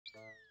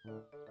If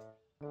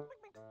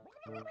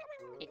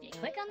you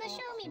click on the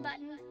Show Me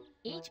button,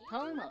 each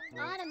poem will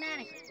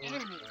automatically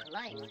animate to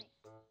life.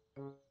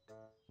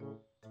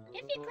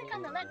 If you click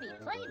on the Let Me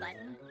Play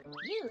button,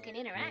 you can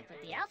interact with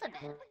the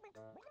alphabet.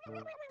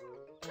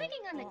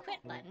 Clicking on the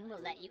Quit button will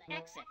let you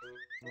exit.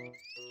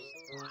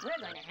 We're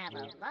going to have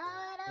a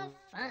lot of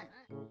fun.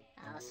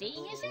 I'll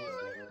see you soon.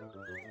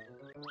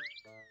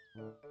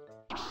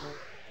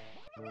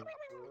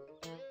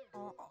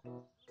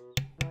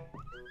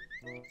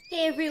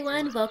 Hey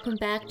everyone, welcome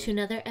back to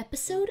another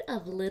episode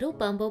of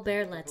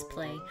Lilbumblebear Let's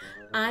Play.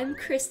 I'm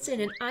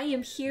Kristen and I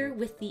am here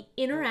with the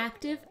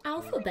interactive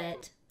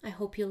alphabet. I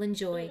hope you'll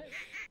enjoy.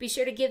 Be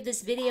sure to give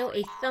this video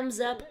a thumbs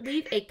up,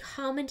 leave a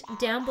comment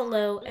down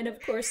below, and of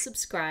course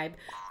subscribe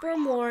for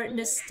more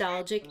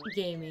nostalgic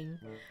gaming.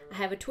 I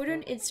have a Twitter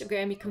and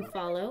Instagram you can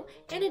follow,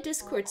 and a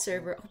Discord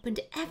server open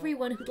to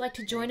everyone who'd like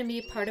to join and be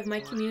a part of my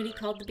community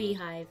called the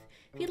Beehive.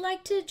 If you'd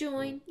like to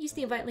join, use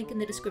the invite link in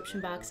the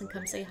description box and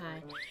come say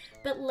hi.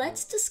 But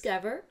let's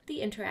discover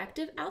the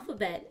interactive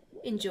alphabet.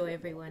 Enjoy,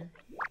 everyone.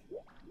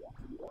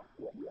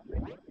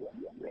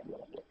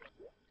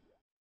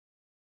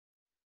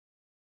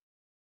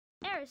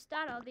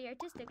 Aristotle, the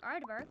artistic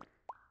artwork,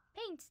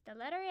 paints the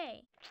letter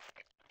A,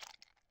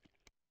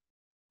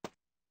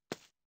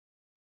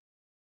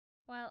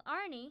 while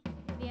Arnie,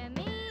 the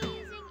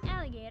amazing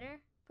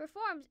alligator,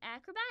 performs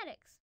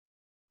acrobatics.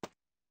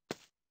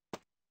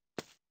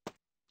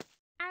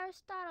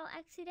 Aristotle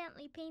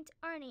accidentally paints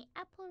Arnie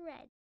apple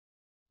red.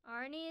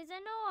 Arnie is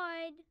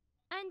annoyed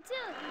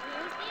until he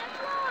hears the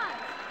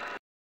applause.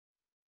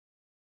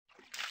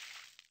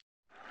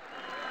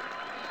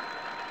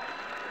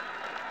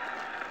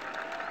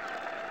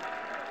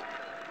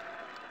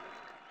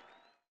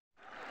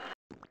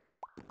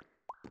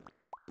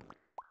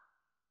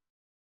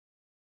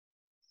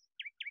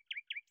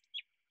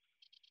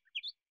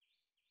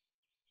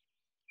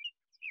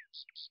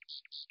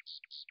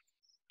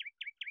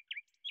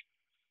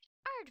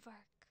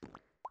 Aardvark.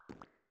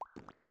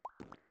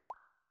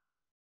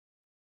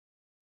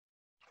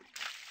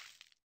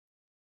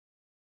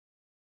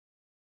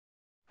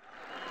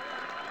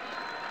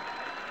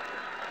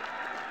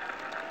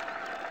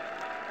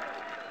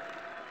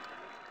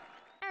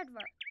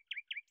 Aardvark.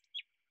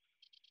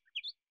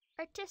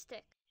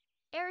 Artistic.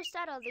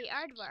 Aristotle the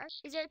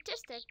aardvark is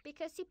artistic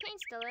because he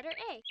paints the letter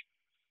A.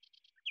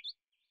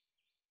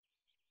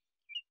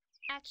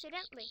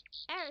 Accidentally.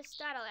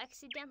 Aristotle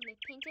accidentally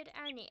painted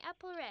Arnie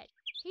apple red.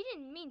 He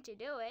didn't mean to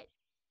do it.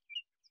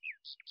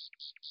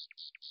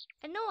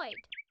 Annoyed.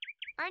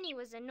 Arnie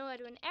was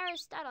annoyed when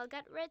Aristotle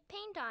got red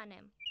paint on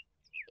him.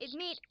 It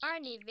made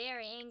Arnie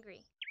very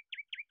angry.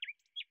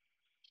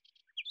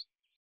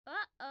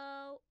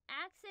 Uh-oh,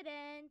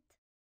 accident.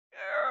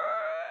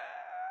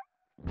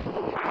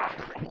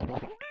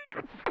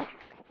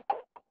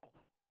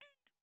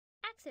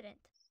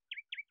 Accident.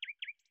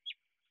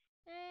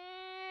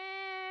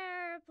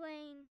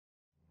 Airplane.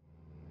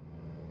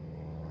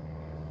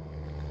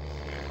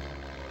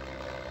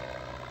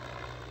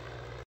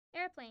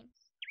 Airplane.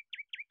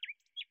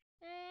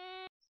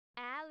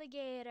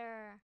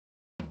 Alligator.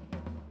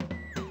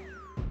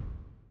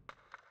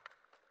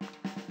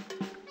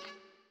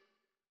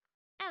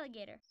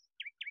 Alligator.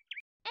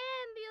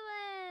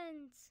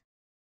 Ambulance.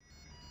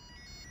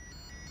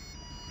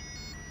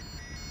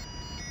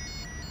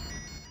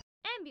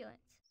 Ambulance.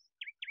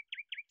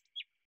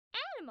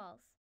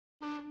 Animals.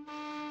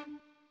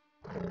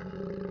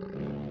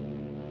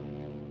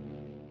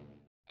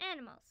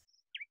 Animals.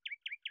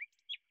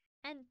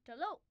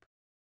 Antelope.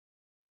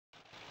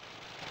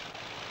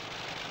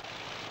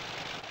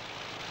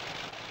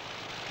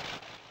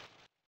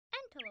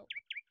 Antelope.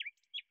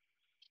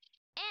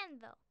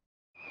 Anvil.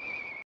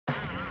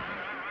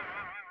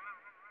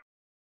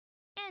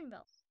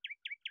 Anvil.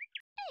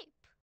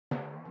 Ape.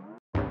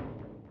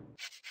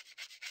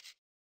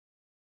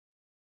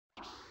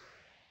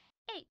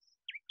 Ape.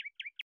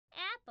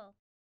 Apple.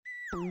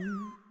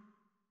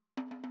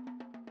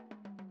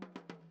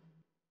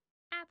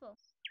 Apple.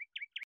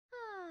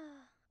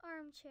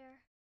 Armchair.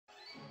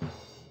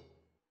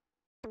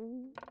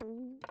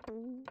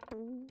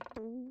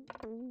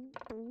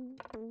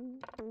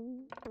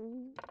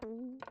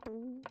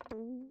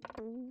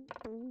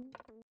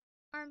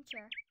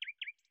 Armchair.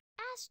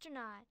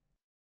 Astronaut.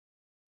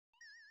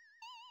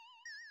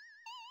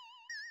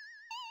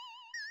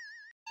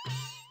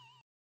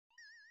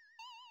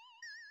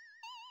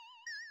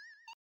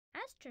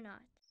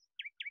 Astronaut.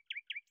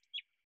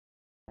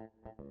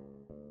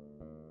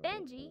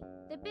 Benji,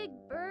 the big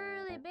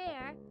burly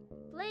bear,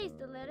 plays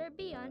the letter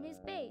B on his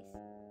bass.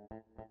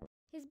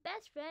 His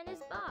best friend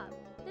is Bob,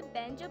 the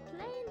banjo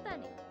playing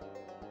bunny.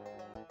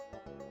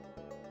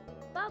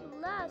 Bob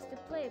loves to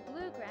play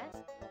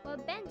bluegrass, while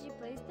Benji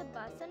plays the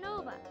bossa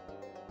nova.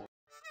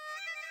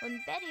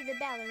 When Betty the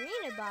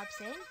ballerina bobs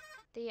in,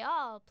 they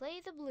all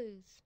play the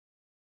blues.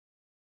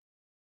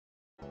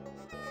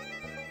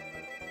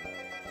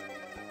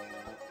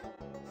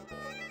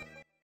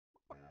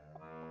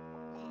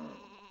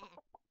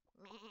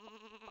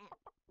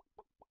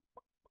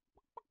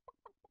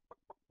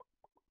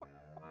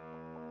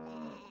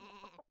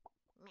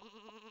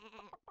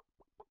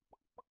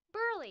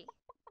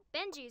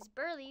 Benji is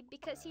burly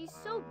because he's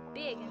so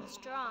big and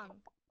strong.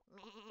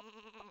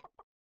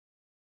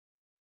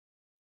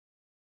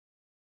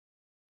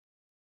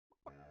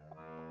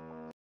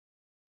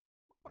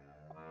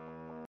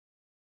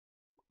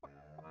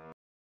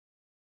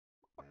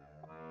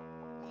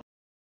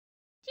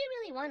 Do you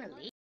really want to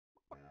leave?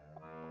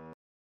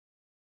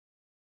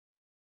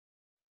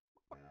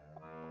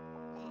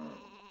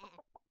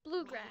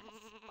 Bluegrass.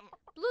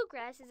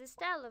 Bluegrass is a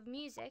style of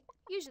music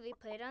usually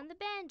played on the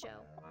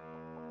banjo.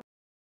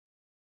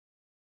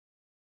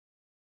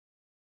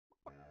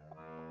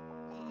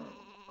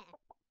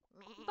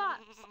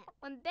 Bops.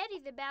 When Betty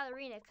the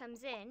ballerina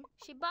comes in,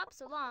 she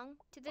bops along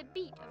to the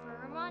beat of her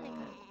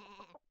harmonica.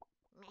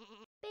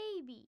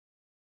 Baby.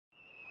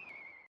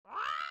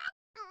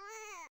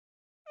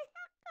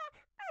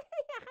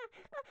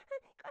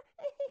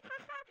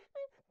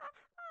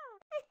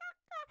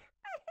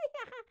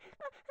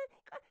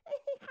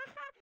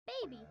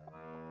 Baby.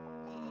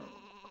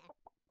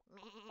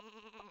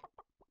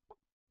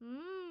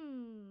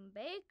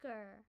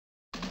 Baker.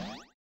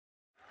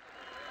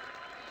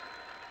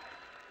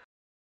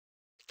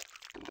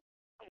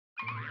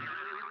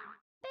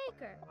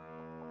 Baker.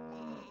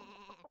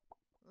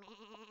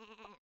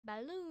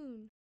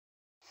 Balloon.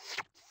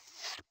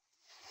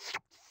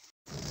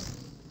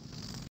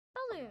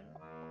 Balloon.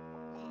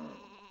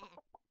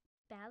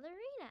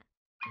 Ballerina.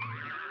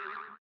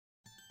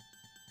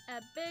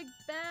 A big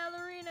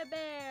ballerina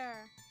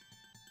bear.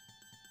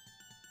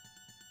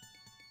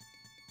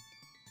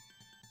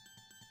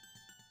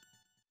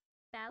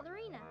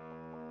 Ballerina.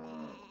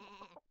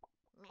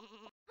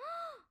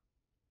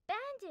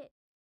 Bandit.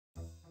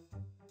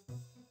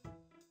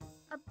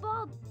 A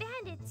bald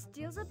bandit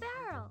steals a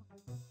barrel.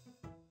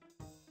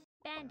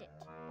 Bandit.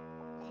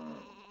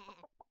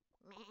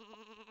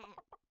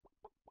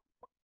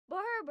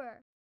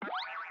 Barber.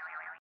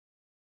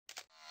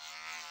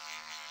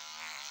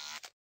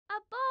 A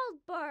bald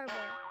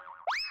barber.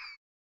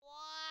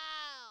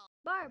 Wow.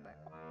 Barber.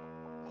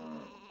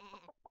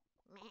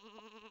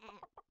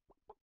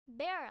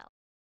 Barrel.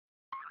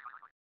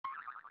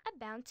 A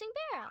bouncing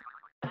barrel.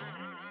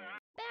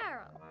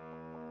 Barrel.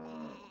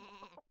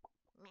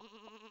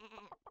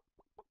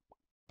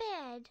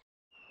 Bed.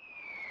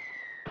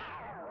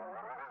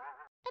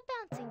 A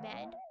bouncing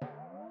bed.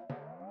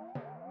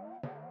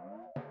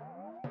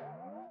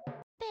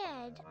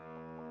 Bed.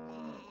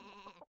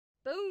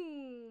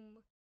 Boom.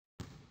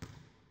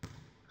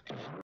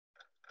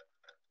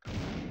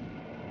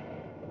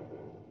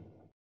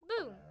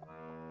 Boom.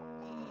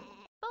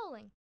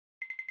 Bowling.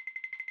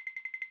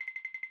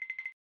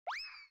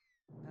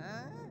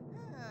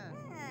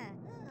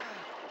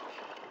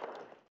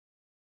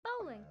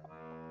 Bowling.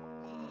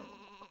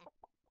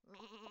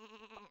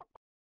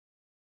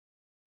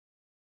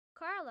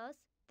 Carlos,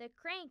 the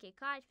cranky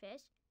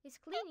codfish, is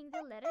cleaning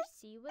the letter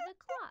C with a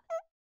cloth.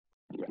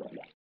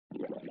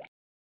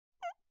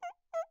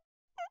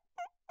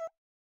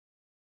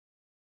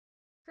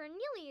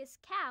 Cornelius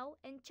Cow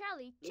and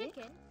Charlie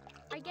Chicken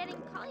are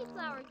getting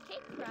cauliflower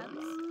cake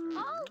crumbs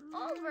all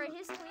over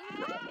his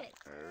clean carpet.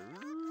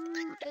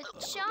 The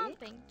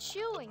chomping,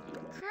 chewing,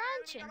 and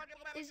crunching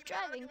is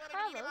driving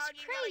Carlos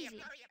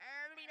crazy.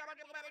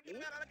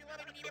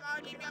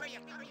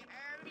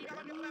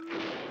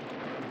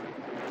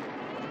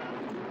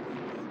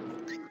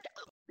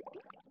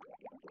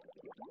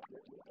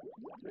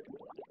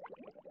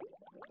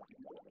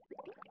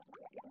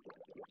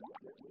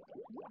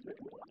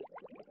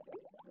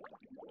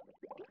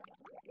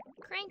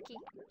 Cranky.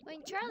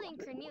 When Charlie and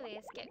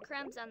Cornelius get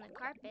crumbs on the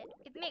carpet,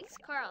 it makes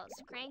Carlos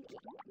cranky.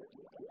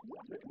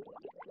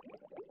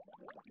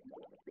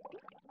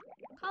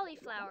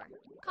 Cauliflower.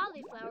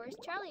 Cauliflower is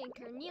Charlie and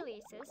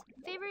Cornelius's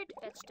favorite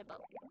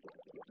vegetable.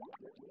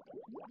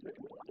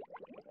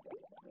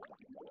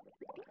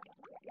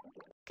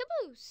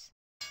 Caboose.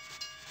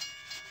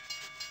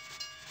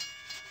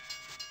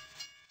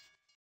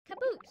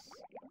 Caboose.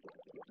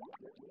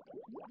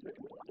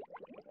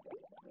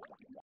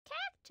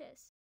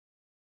 Cactus.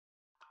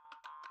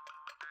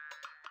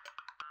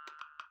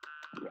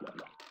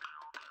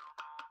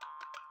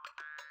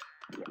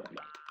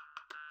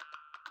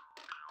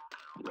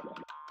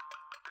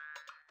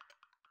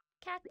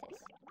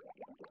 Cactus.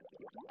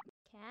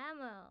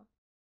 Camel.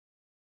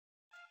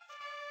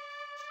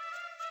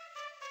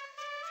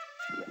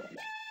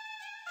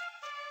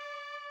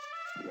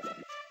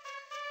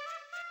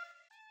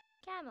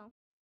 Camel.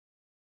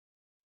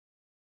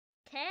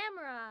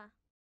 Camera.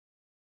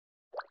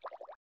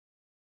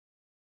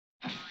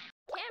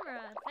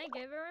 Camera, thank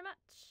you very much.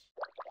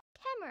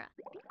 Camera.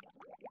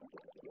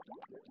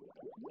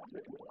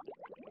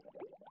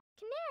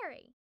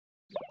 Canary.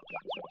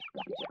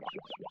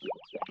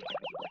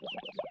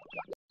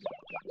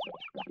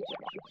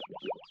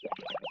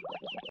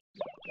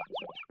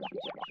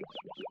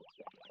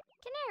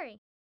 Canary.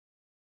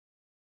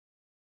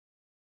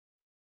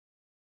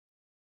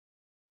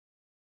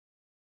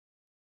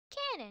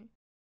 Cannon.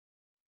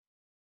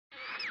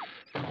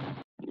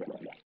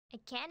 A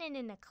cannon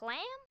in a clam?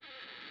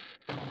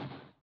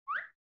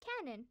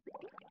 Cannon.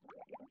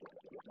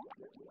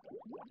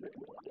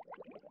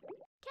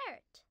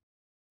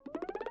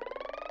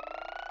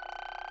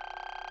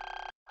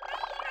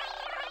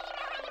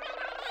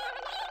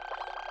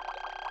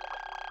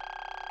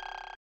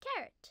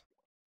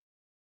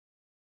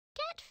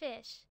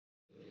 Catfish.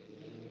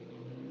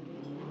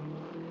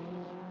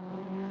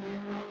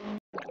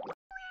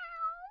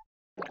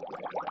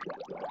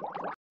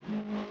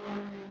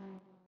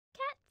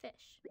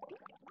 Catfish.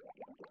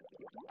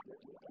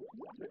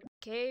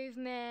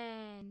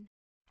 Caveman.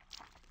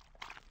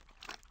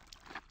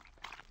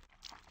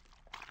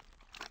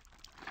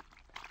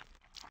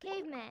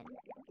 Caveman.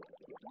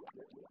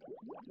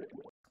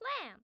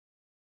 Clam.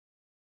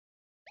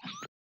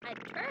 A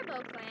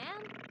turbo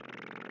clam.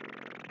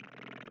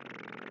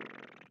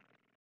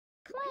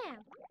 Clam.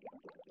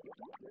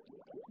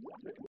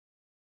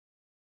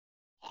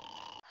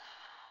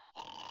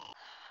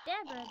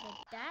 Deborah the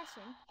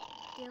Dachshund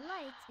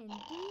delights in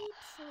deep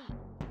sleep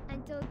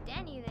until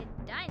Danny the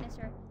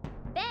Dinosaur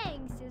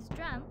bangs his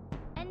drum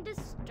and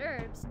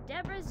disturbs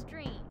Deborah's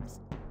dreams.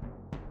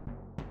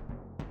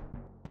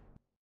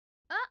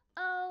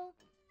 Uh-oh!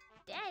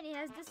 Danny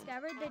has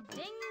discovered the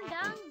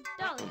ding-dong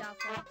dolly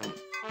doppler.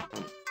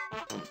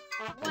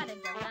 What a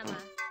dilemma.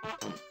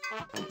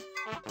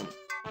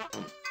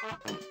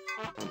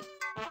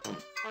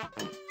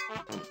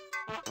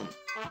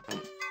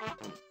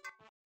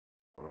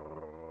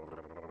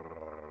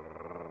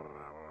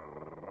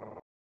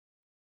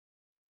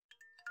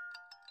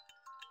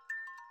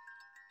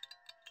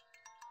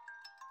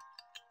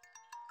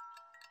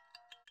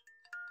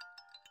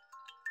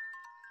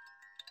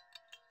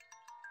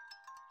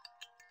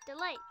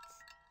 Delights.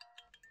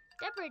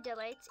 Deborah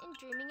delights in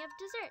dreaming of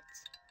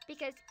desserts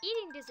because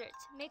eating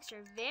desserts makes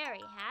her very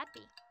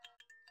happy.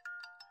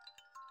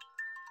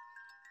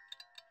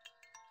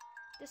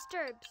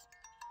 Disturbs.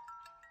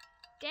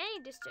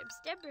 Danny disturbs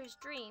Deborah's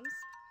dreams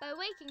by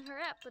waking her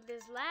up with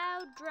his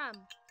loud drum.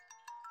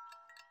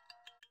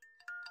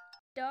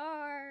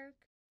 Dark.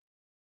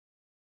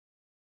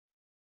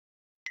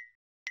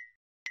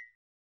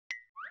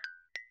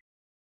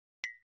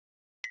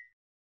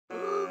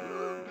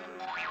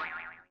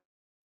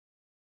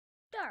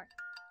 Dark.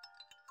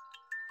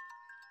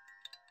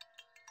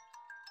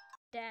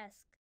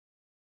 Desk.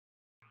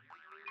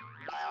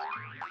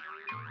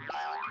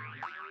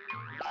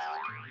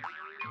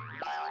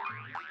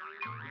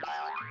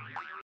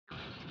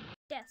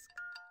 Desk.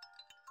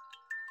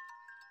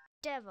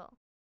 Devil.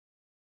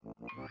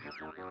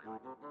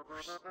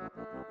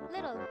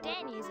 Little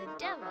Danny is a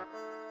devil.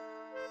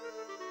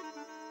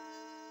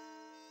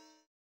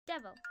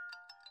 Devil.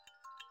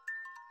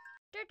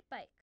 Dirt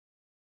bike.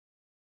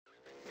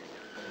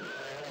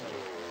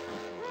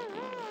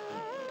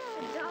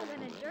 A dog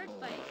on a dirt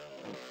bike.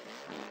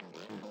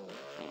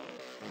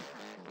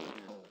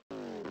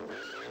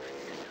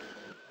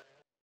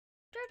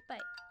 Dirt bike.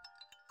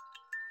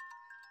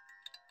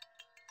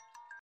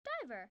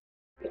 Diver.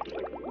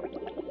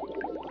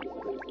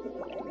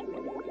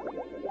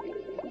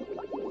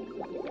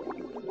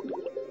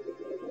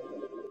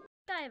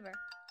 Diver.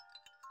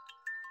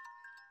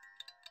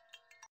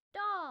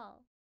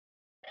 Doll.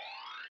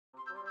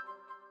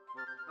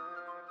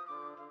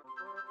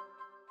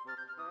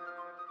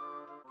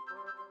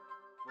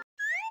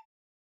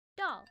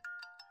 Doll.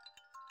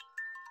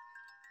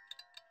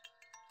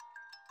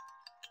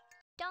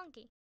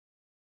 Donkey.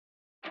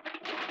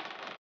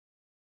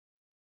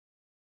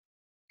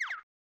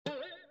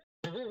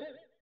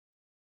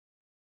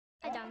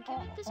 A donkey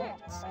with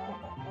desserts.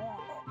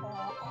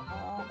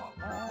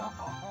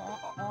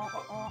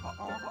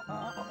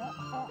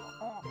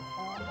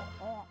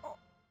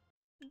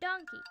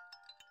 Donkey.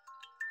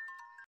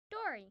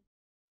 Dory.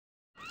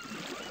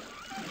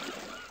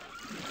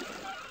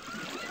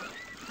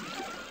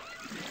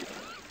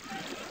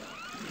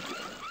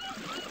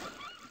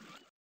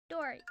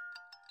 Dory.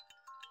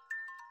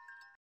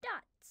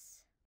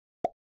 Dots.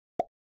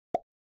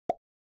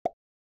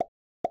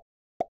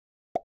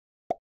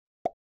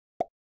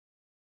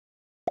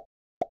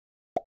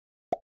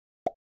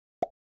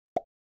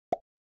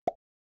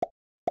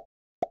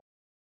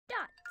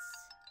 Dots.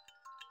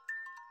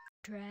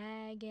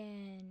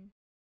 Dragon.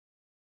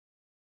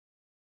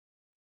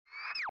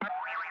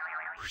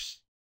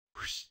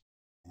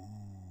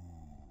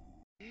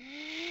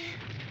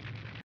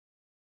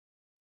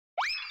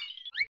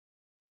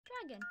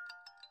 Dragon.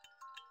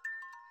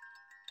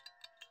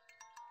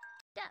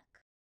 Duck.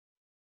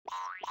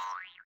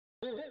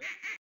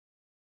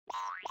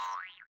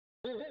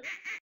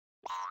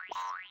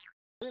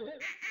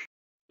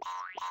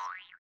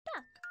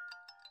 Duck.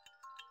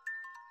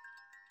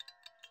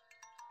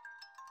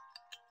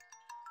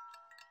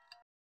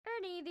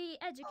 Ernie the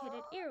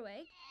educated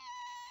earwig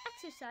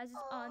exercises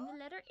on the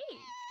letter E,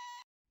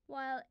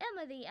 while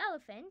Emma the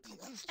elephant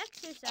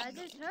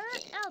exercises her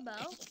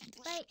elbow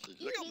by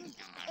eating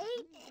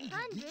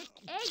 800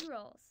 egg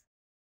rolls.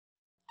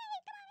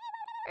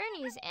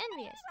 Ernie is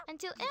envious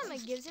until Emma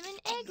gives him an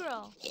egg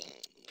roll.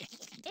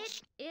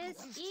 It is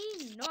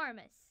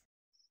enormous.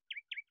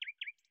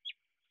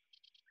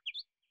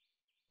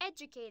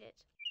 Educated.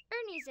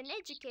 Ernie is an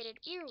educated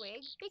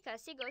earwig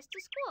because he goes to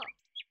school.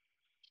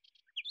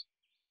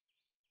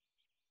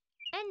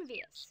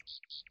 Envious.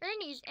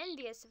 Ernie is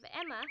envious of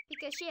Emma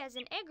because she has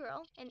an egg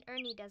roll and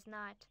Ernie does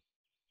not.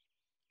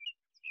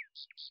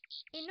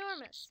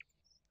 Enormous.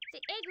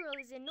 The egg roll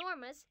is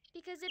enormous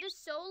because it is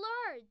so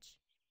large.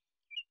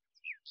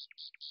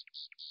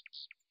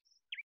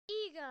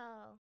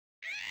 Eagle.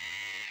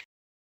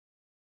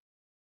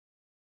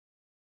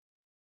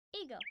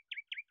 Eagle.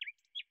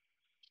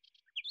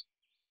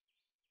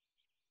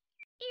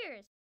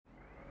 Ears.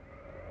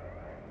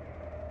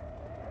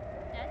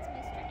 That's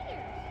Mr.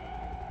 Ears.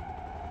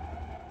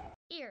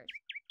 Ears.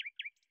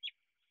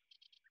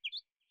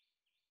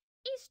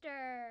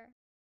 Easter.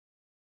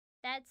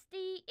 That's the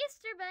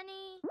Easter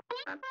Bunny.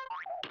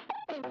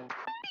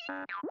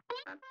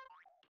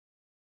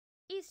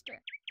 Easter.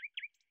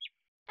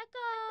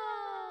 Echo.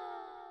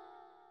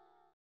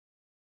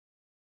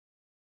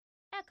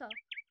 Echo.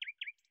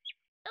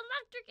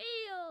 Electric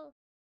eel.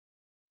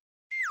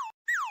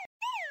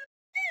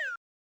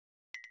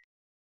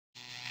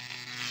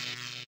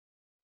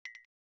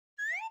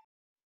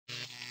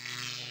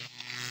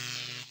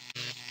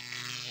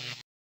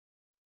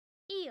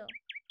 Eel.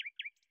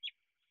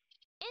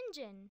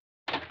 Engine.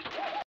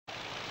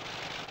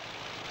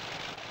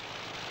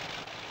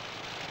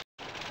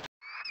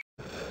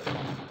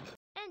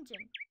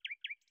 Engine.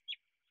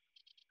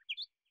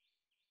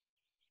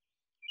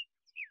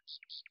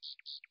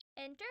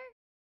 Enter.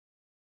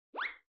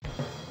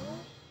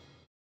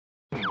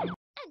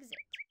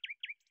 Exit.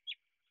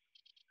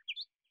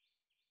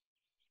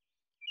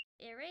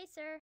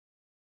 Eraser.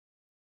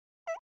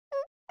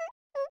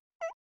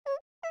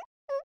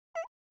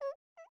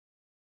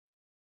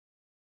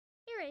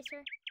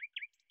 Eraser.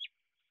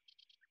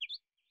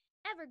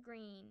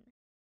 Evergreen.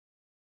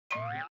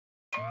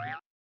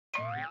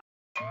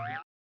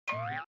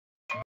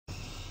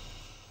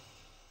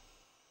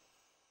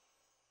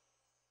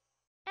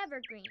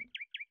 Evergreen.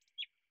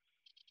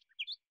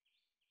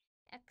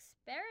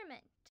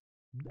 Experiment.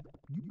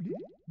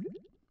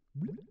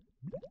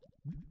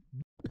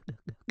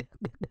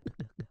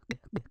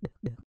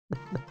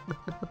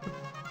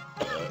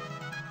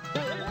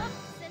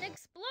 Whoops, an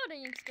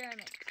exploding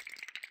experiment.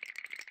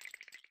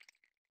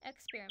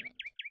 Experiment.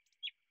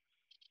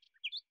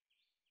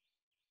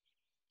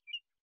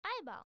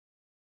 Eyeball.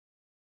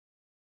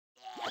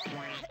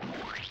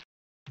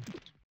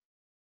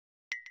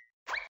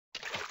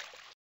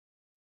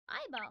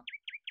 Eyeball.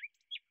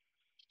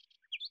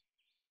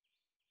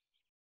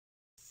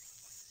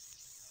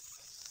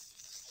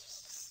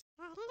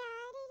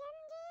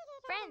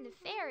 Fran the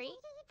fairy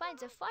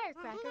finds a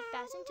firecracker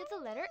fastened to the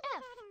letter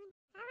F.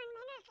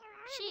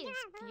 She is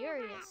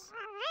furious.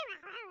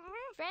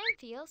 Fran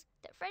feels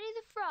that Freddy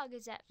the Frog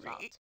is at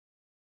fault.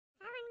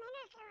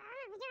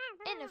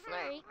 In a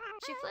flurry,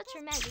 she flips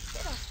her magic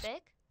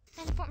fiddlestick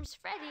and forms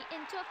Freddy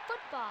into a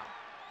football.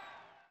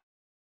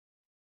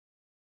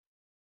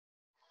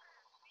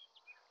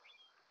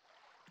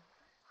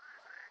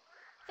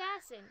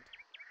 Fastened.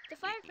 The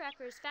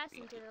firecracker is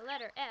fastened to the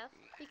letter F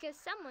because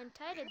someone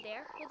tied it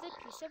there with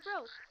a piece of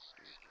rope.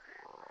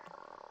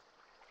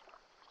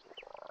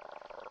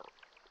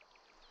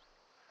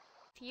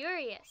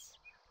 Furious.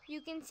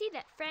 You can see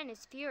that Fran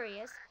is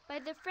furious by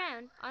the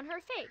frown on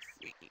her face.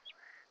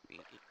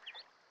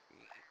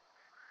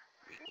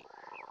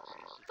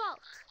 Fault.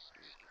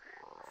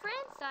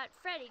 Fran thought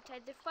Freddy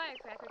tied the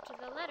firecracker to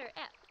the letter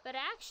F, but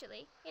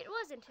actually, it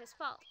wasn't his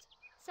fault.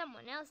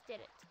 Someone else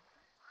did it.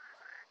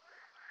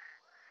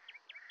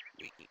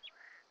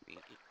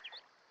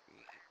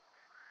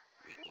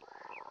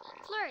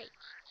 Flurry.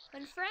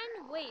 When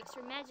Fran waves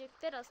her magic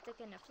fiddlestick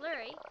in a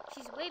flurry,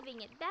 she's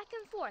waving it back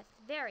and forth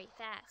very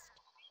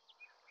fast.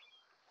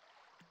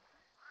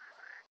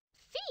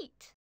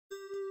 Feet.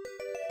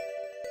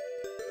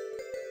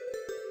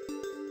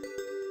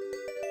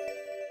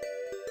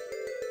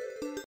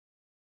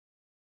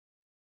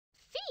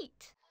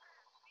 Feet.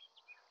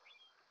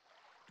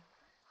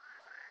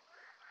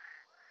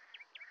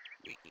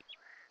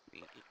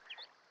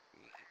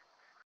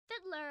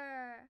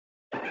 Fiddler.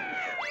 A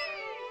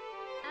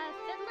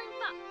fiddling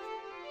fox.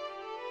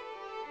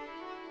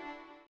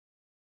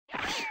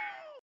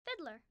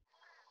 Fiddler.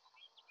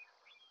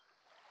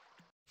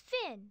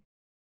 Fin.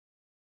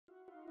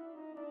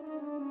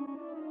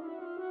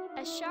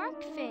 A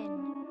shark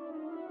fin.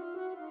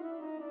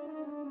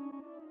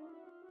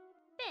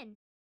 Fin.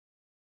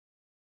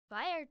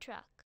 Fire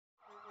truck.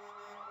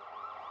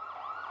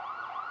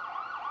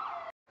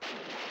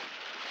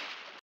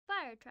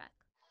 Fire truck.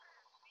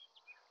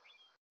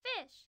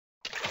 Fish.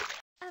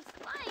 A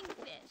flying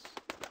fish.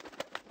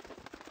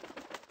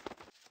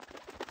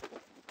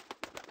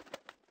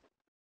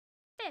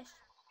 Fish.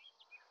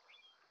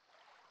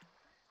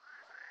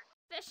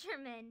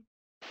 Fisherman.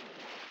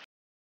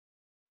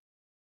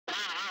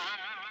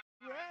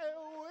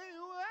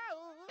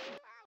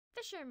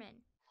 Fisherman.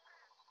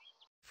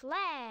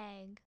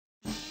 Flag.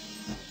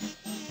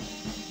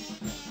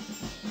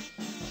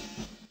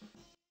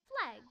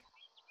 Flag.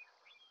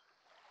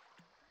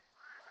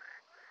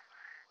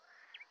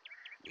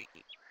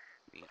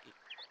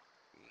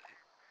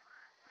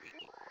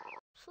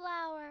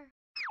 Flower.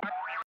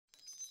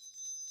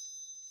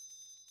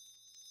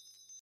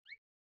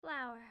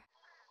 Flower.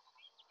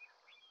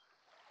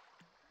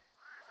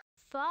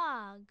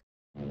 Fog.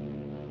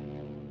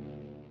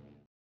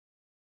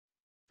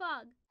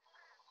 hog.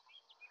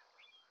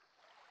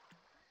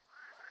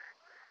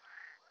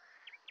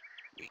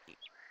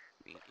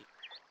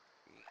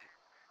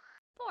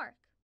 Fork.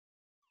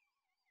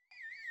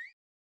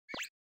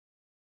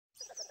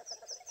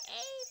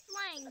 A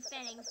flying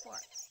fanning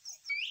fork.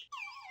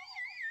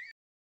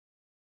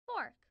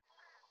 Fork.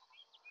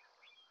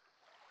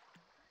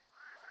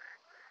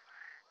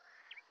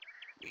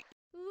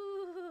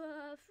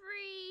 Ooh,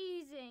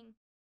 freezing.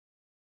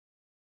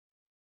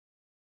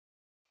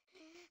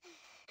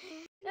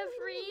 A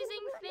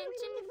freezing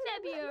finch in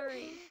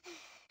February.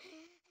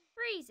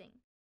 Freezing.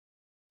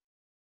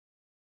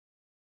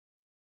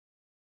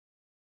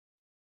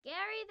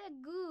 Gary the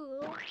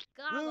Ghoul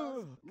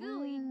gobbles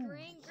gooey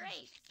green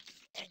grapes.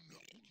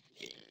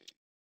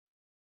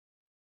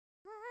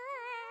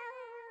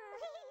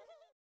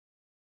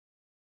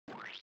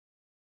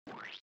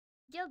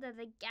 Gilda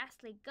the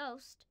ghastly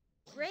ghost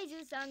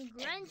grazes on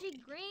grungy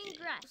green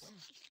grass.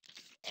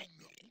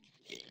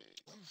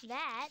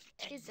 That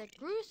is a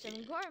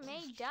gruesome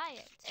gourmet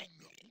diet.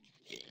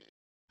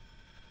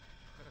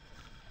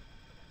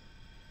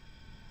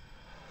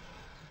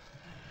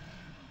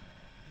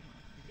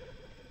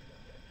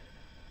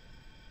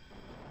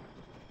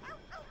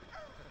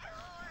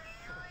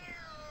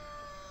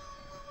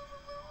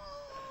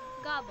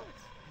 Gobbles.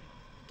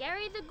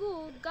 Gary the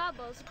Ghoul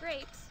gobbles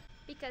grapes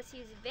because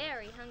he's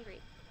very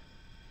hungry.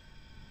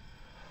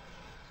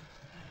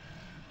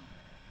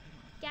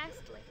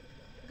 Ghastly.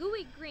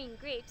 Gooey green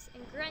grapes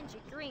and grungy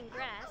green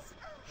grass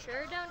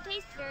sure don't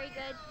taste very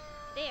good.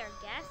 They are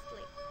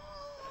ghastly.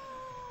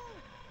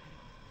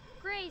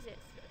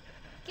 Grazes.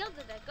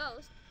 Gilda the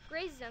ghost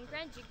grazes on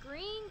grungy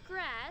green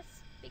grass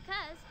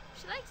because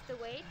she likes the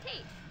way it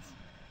tastes.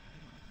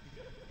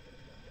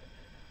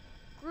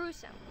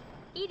 Gruesome.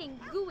 Eating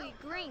gooey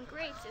green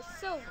grapes is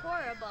so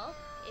horrible,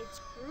 it's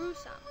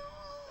gruesome.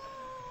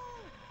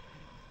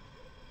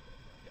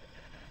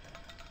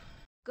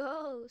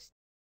 Ghost.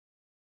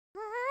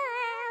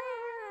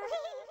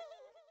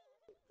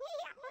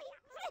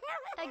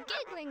 A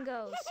giggling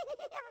ghost.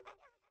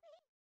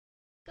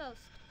 Ghost.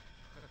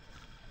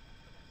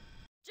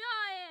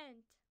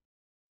 Giant.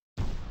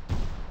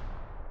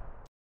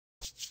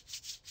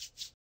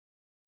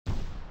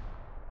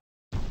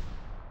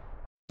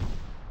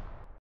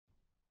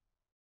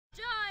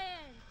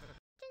 Giant.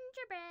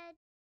 Gingerbread.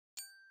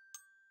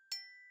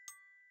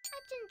 A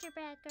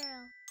gingerbread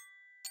girl.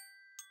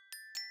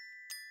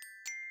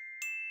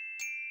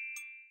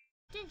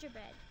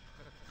 Gingerbread.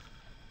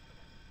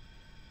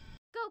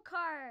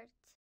 Go-kart.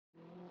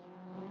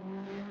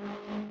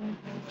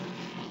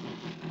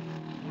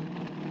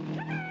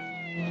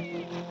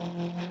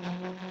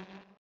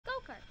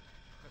 Go-kart.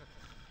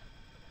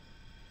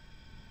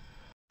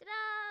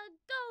 Ta-da!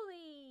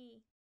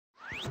 Goalie.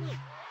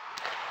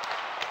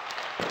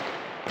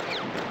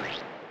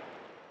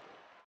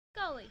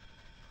 Goalie.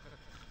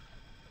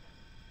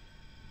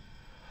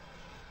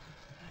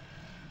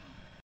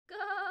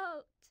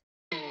 Goat.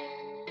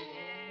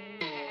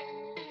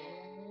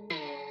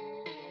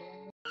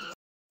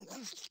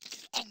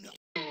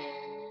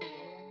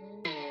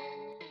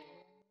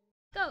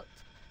 Goat.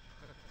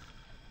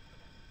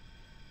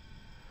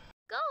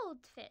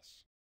 Goldfish.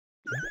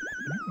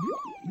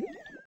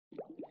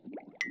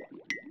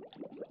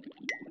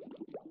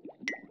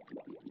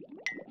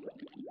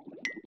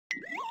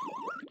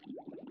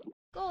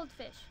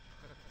 Goldfish.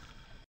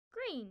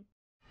 Green.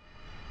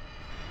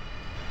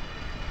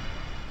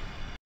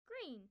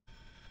 Green.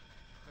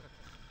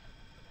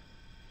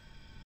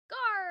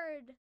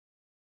 Guard.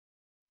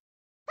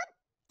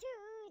 2,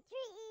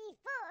 3,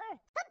 4.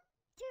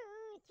 2,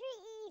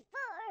 3,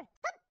 4.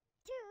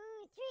 2,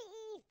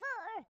 3,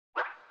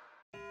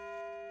 4.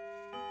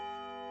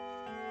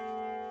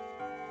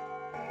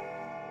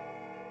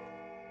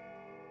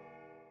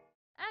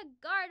 A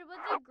guard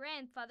with a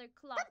grandfather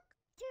clock.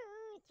 2,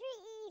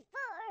 3,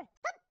 4.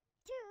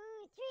 2,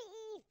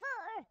 3,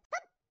 4.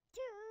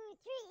 2,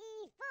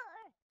 3,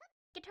 4.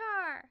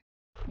 Guitar.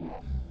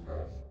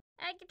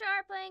 A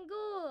guitar playing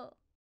ghoul.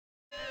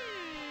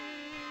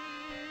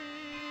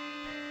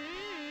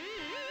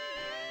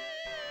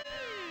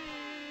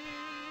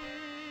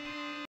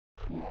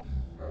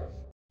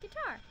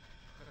 Guitar.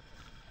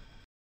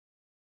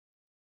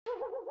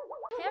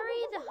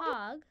 Harry the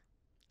hog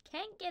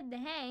can't get the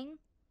hang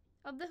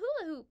of the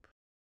hula hoop.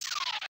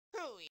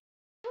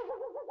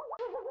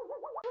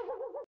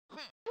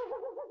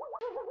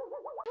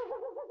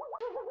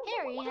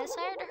 Harry has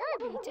hired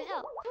Herbie to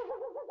help.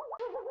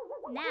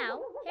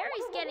 Now,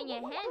 Harry's getting a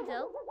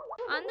handle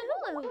on the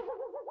hula hoop.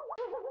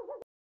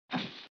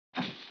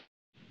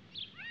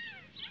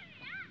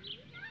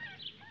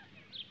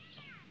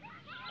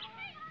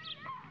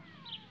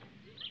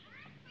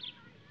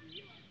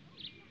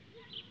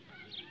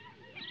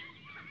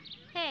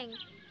 Hang.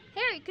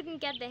 Harry couldn't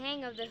get the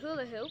hang of the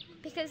hula hoop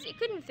because he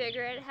couldn't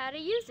figure out how to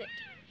use it.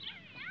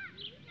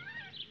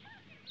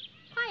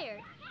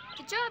 Hired.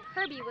 The job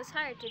Herbie was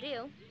hired to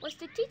do was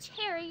to teach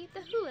Harry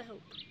the hula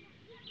hoop.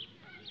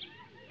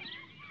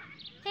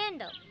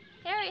 Handle.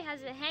 Harry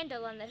has a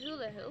handle on the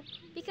hula hoop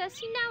because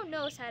he now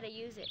knows how to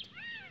use it.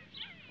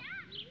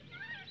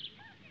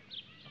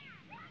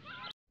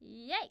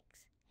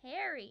 Yikes,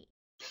 Harry.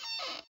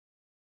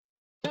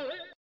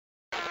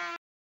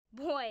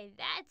 Boy,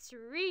 that's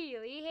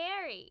really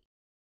hairy.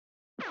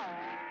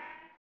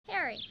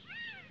 Harry.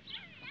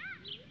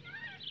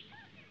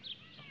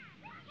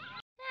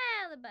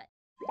 Halibut.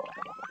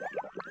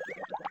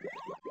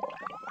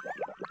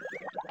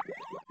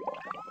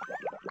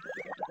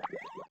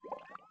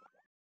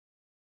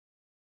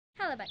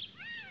 Halibut.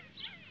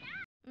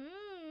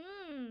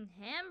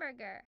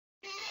 Hamburger.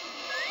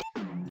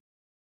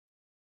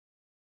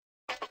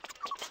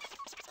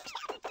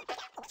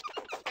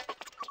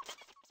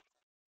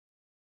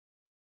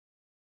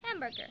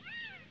 Hamburger.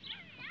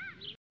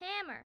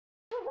 Hammer.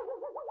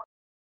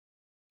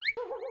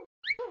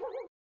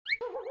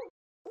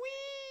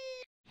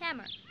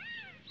 Hammer.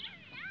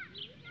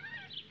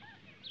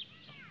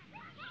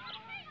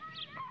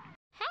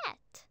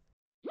 Hat.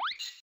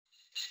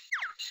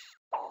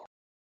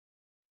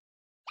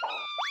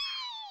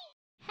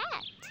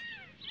 Hat.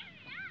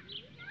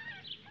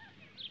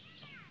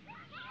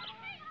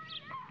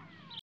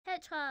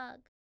 Hedgehog.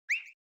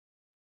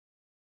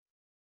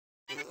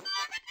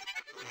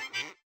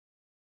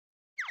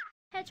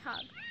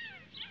 Hedgehog.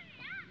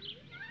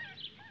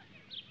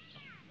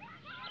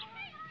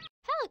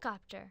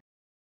 Helicopter.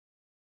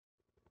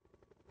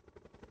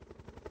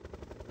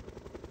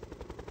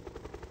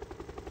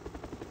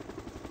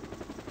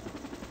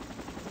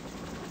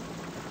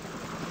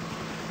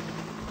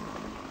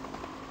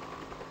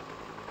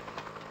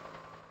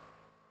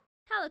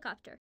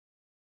 Helicopter.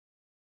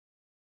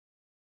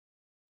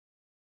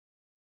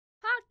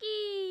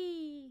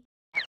 Hockey.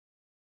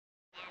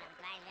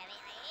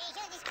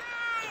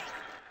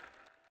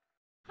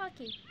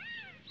 Hockey.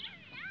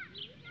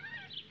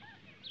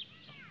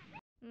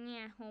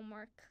 Yeah,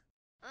 homework.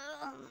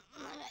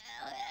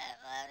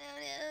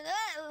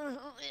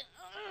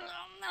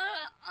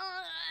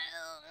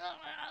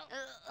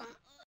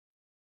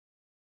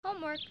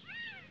 Homework.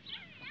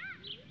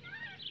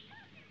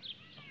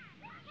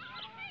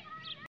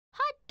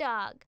 Hot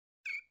dog.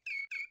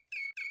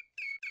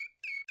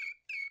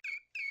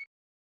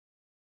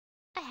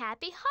 A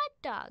happy hot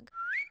dog.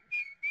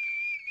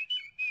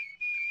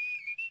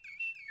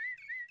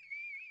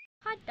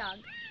 Hot dog.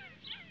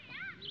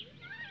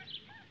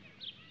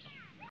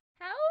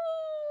 How?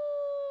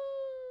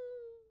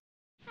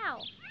 How?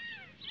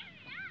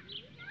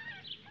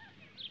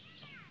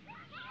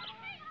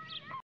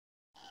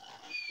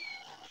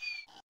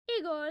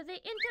 Igor, the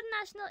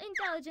international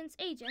intelligence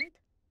agent,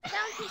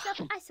 found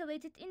himself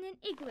isolated in an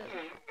igloo.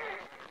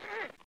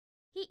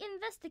 He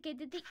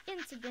investigated the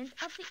incident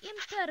of the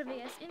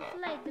impervious,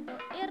 inflatable,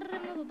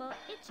 irremovable,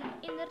 itching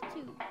inner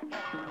tube.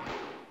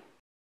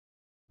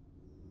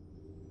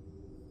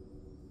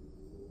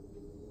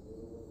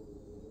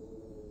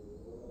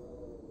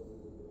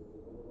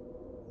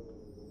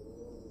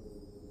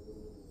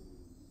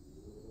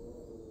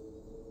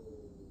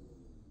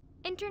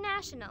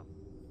 International.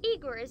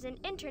 Igor is an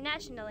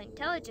international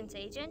intelligence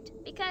agent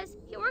because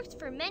he works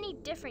for many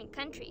different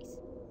countries.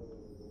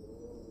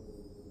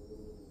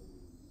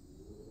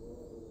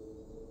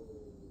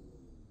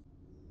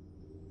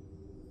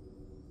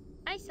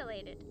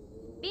 Isolated.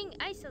 Being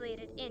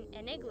isolated in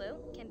an igloo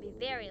can be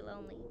very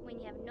lonely when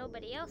you have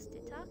nobody else to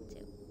talk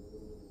to.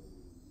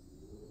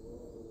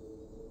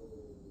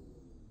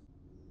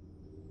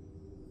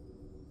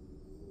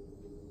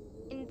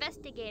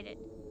 Investigated.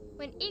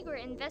 When Igor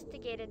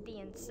investigated the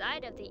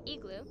inside of the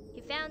igloo,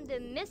 he found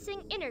the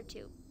missing inner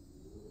tube.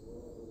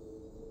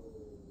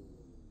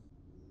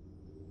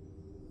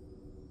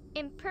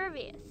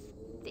 Impervious.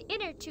 The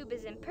inner tube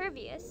is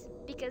impervious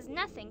because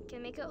nothing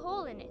can make a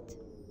hole in it.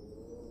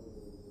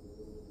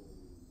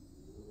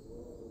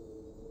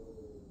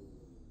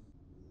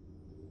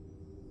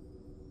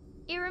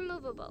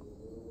 Irremovable.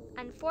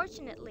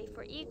 Unfortunately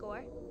for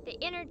Igor, the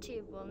inner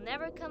tube will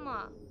never come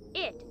off.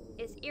 It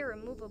is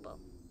irremovable.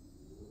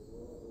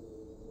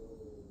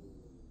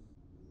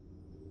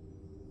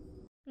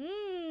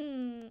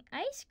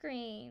 Ice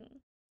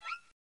cream.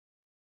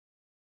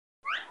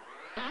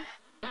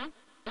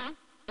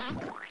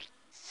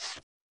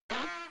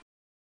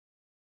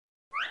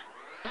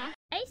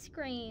 Ice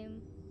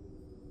cream.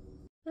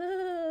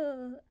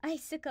 Ooh,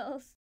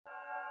 icicles.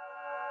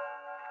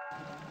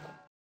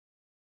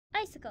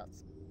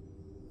 Icicles.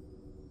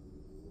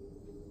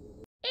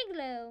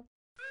 Igloo.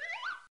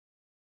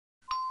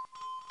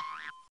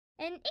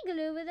 An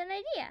igloo with an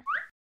idea.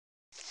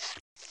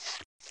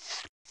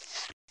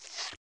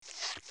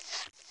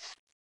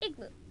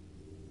 Igloo.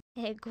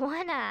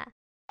 Iguana.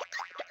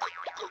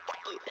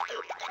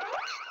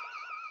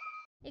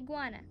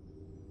 Iguana.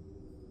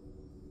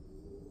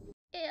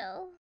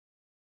 Ill.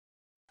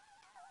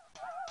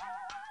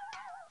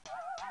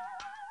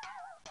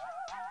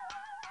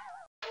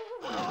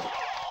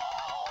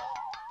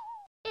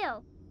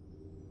 Ill.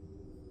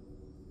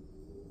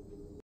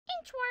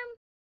 Inchworm.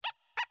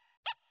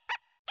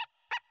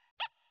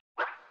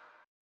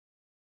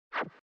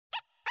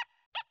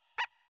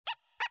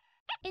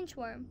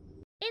 Inchworm.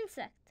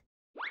 Insect.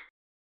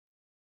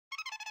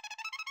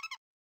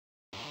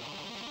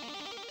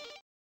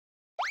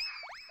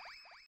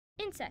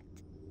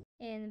 Insect.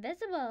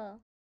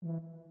 Invisible.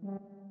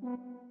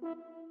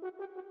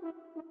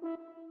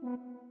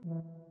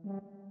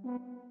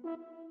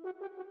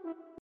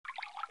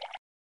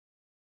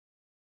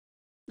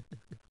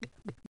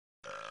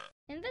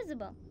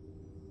 Invisible.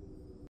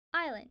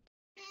 Island.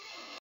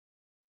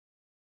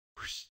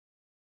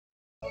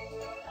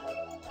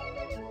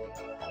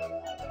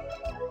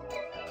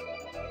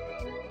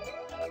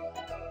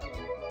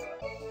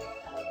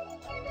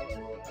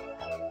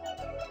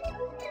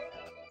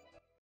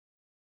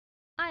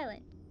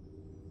 Island.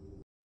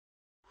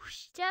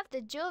 Jeff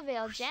the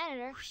jovial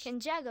janitor can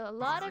juggle a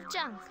lot of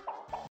junk.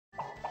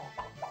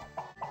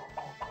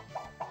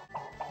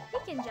 He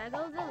can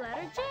juggle the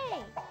letter J,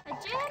 a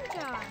jam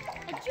jar,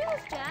 a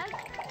juice jug,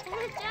 and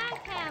a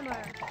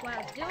jackhammer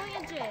while doing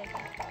a jig.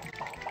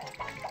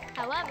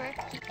 However,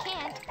 he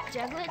can't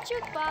juggle a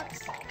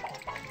jukebox.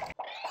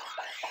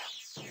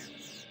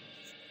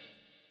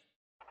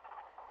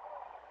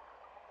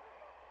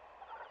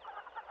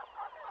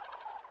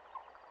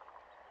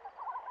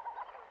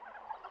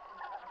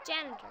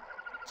 Janitor.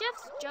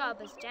 Jeff's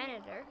job as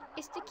janitor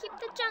is to keep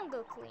the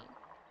jungle clean.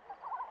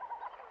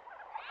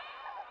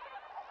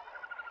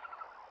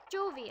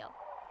 Jovial.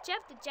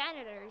 Jeff the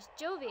janitor is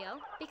jovial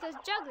because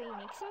juggling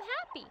makes him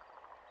happy.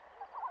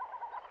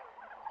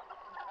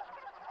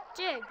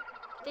 Jig.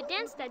 The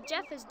dance that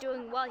Jeff is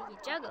doing while he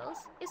juggles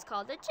is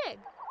called a jig.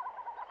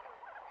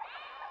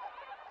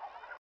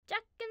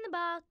 Jack in the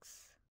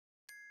box.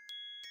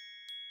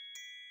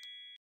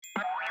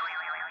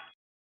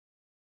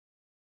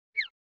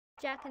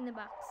 Jack in the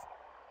box.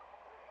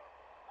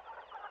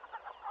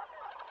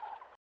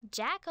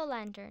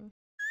 Jack-o'-lantern.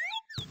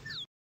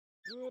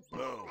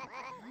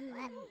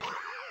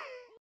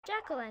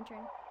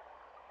 Jack-o'-lantern.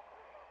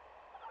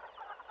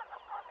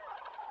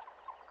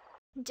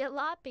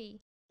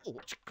 Jalopy.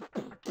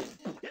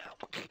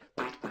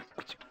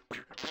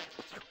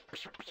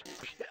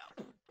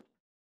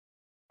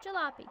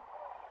 Jalopy.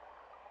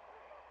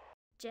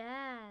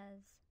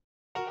 Jazz.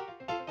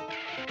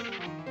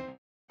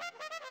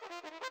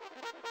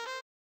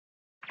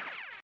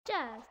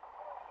 Jazz.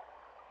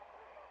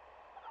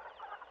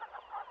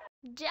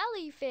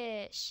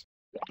 Jellyfish.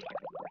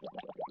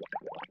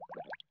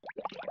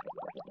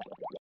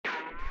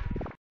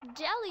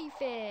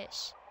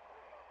 Jellyfish.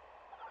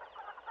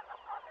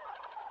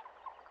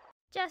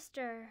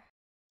 Jester.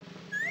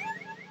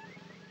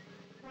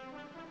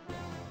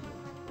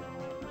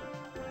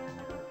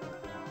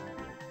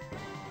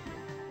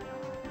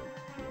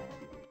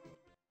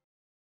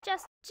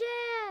 Just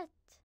jet.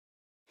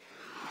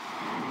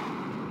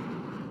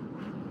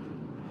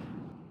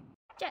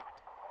 Jet.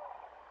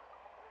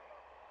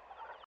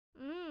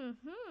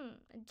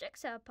 A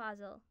jigsaw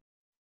puzzle.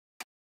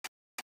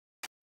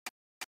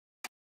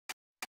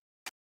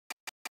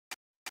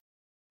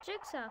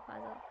 Jigsaw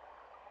puzzle.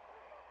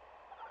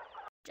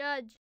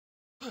 Judge.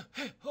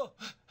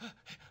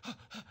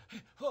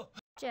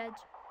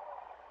 Judge.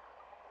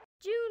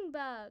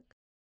 Junebug.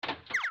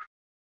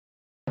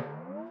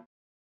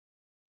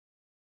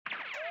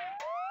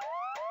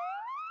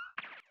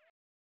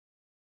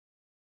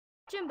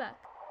 Junebug.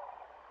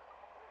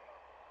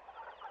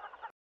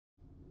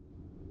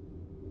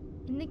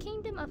 In the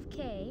kingdom of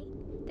K,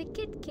 the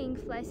Kid King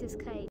flies his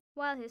kite,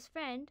 while his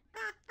friend,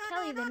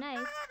 Kelly the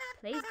Knight,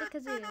 plays the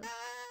kazoo.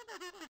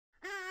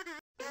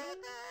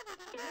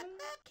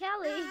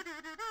 Kelly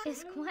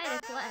is quite a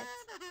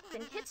klutz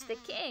and hits the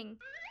king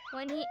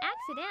when he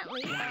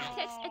accidentally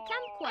kicks a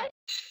kumquat.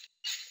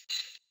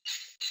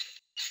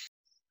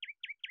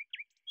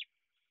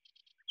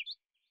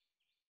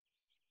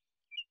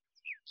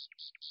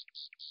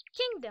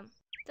 Kingdom.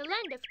 The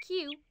land of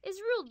Q is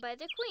ruled by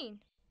the queen.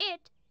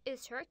 It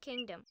is her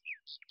kingdom.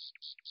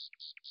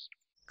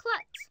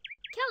 Klutz.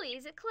 Kelly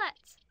is a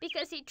klutz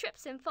because he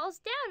trips and falls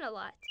down a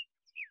lot.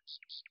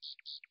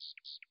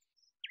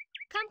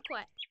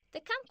 Kumquat. The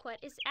kumquat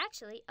is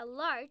actually a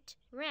large,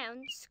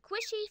 round,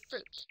 squishy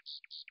fruit.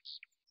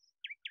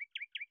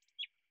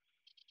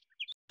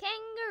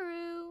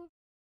 Kangaroo.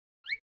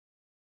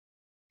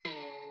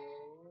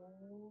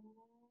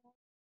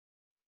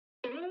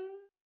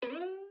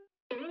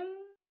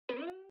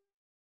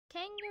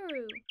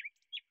 Kangaroo.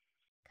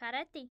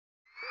 Karate.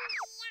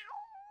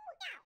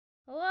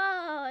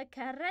 Whoa, a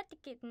karate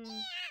kitten.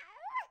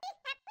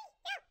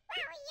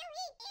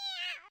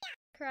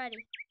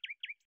 Karate.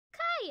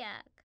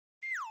 Kayak.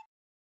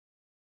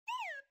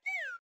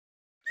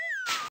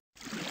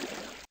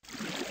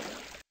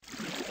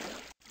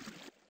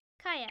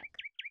 Kayak.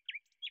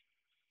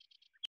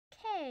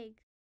 Keg.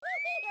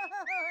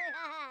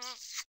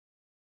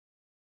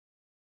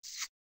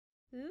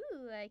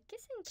 Ooh, a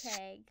kissing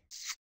keg.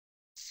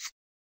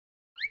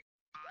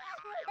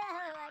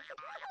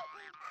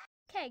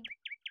 Keg.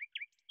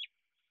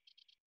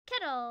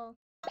 Kettle.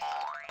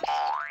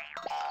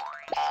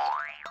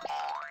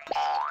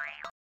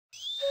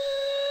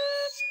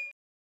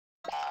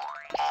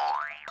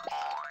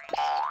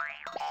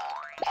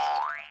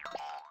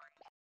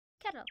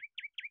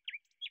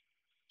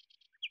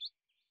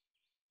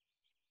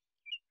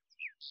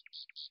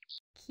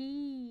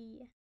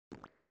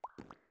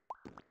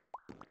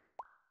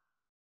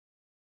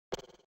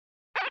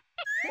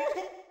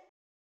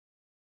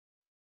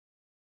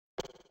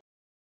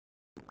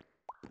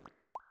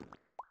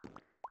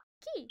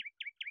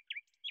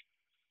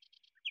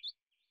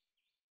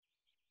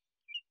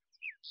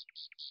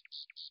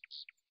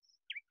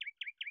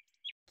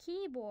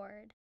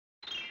 keyboard.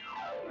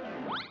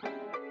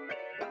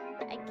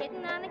 A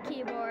kitten on a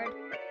keyboard.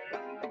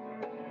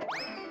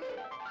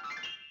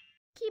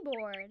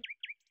 Keyboard.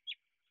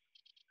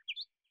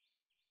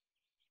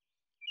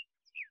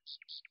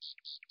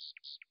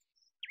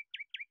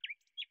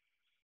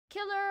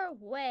 Killer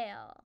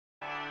whale.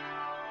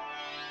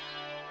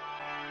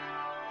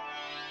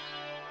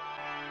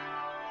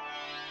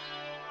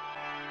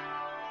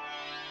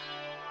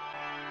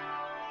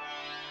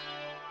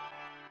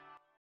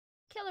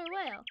 Killer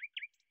whale.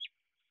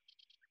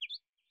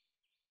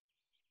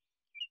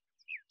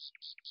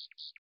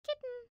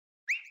 Kitten.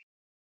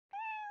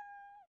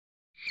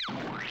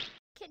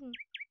 Kitten.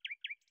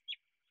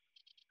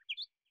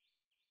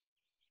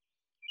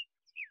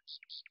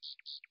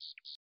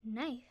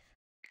 Knife.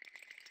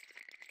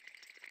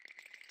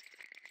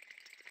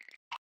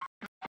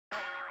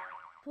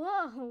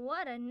 Whoa,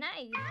 what a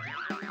knife!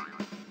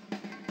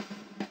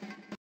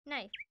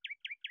 Knife.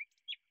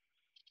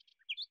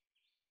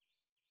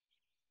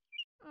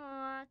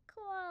 Aw,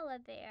 koala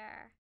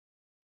bear.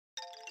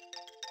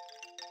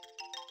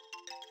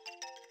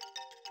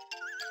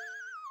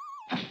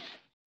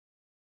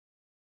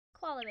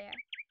 Koala bear.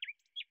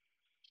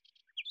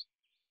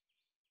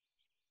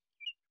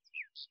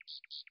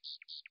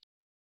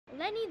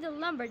 Lenny the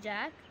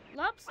lumberjack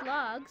lops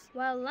logs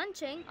while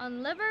lunching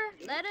on liver,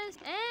 lettuce,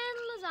 and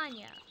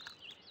lasagna.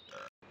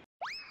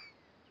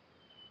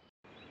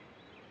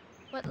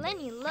 What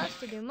Lenny loves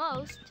to do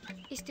most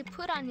is to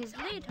put on his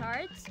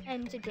leotards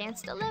and to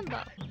dance the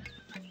limbo.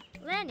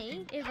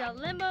 Lenny is a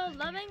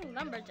limbo-loving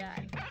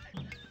lumberjack.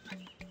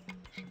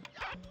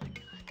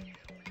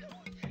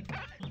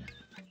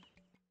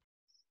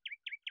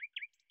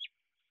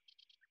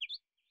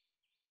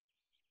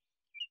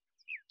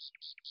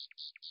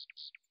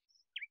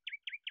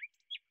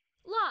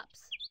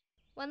 Lops.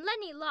 When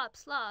Lenny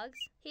lops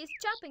logs, he's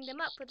chopping them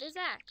up with his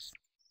axe.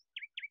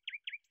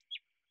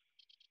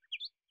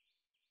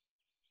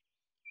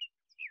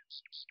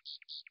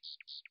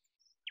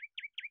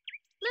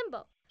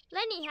 Limbo.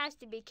 Lenny has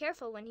to be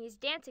careful when he's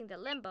dancing the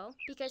limbo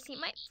because he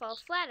might fall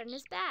flat on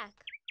his back.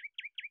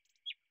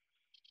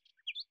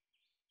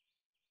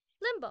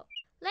 Limbo.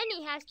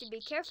 Lenny has to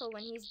be careful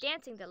when he's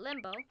dancing the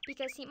limbo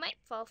because he might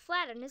fall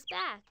flat on his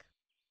back.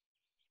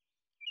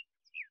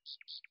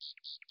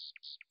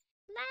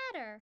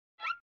 Ladder.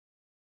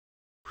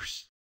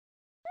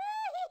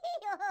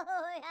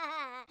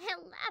 A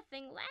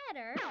laughing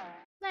ladder.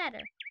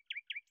 Ladder.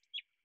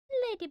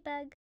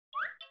 Ladybug.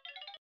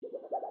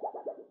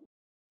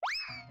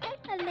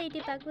 A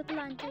ladybug with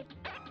laundry.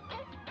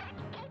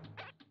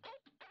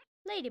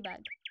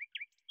 Ladybug.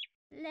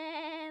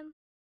 Lamb.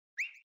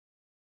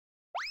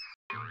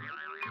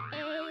 A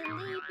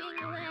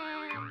leaping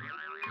lamb.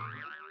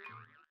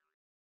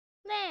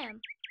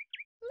 Lamb.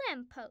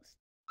 Lamppost.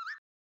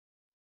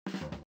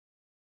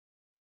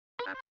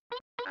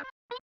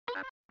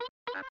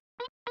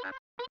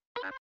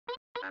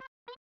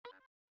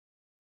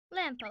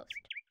 Lamppost.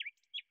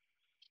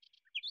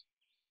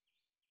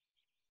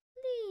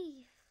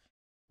 Leaf.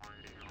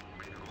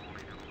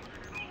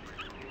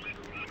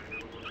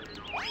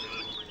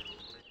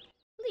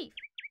 Leaf.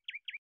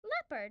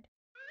 Leopard.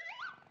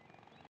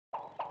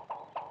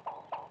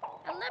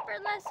 A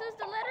leopard lassos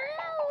the letter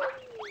L.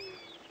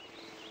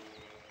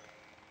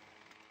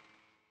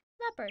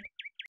 Leopard.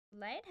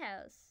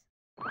 Lighthouse.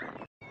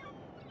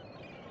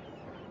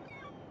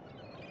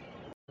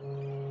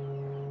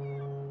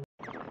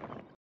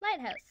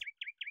 Lighthouse.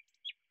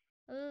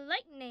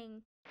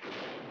 Lightning.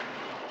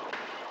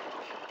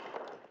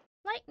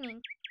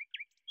 Lightning.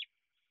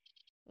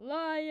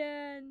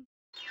 Lion.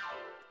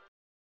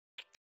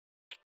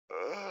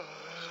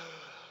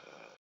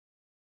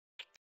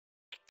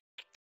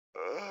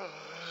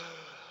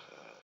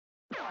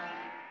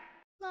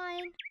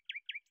 Lion.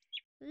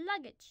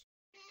 Luggage.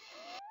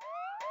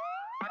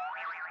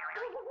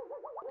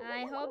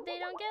 I hope they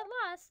don't get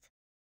lost.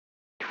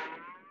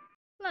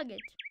 Luggage.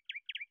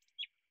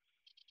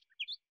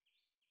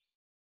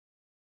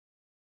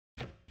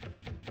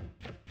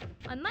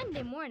 On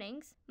Monday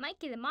mornings,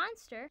 Mikey the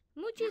monster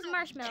mooches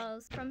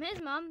marshmallows from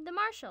his mom, the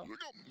marshal.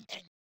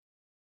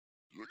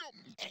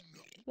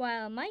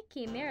 While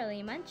Mikey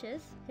merrily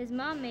munches, his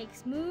mom makes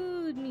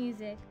smooth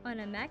music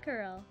on a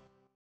mackerel.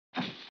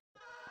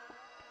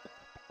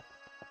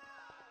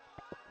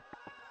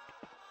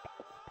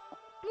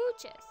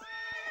 Mooches.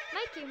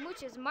 Mikey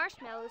mooches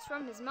marshmallows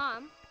from his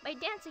mom by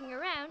dancing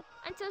around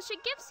until she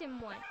gives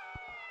him one.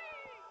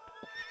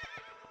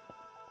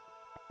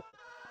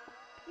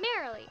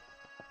 Merrily.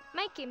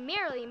 Mikey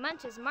merrily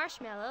munches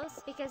marshmallows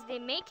because they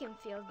make him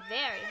feel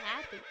very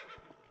happy.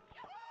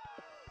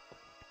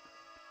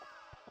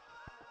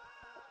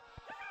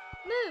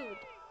 Mood.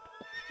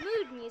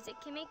 Mood music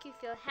can make you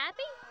feel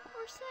happy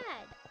or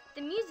sad.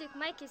 The music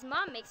Mikey's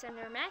mom makes on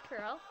her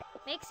mackerel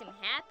makes him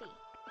happy.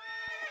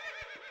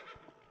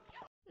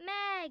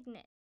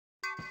 Magnet.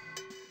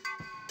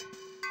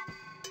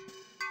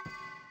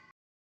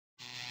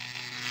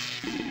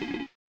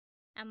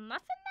 A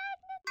muffin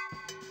magnet?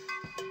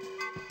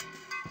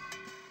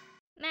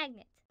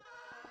 Magnet.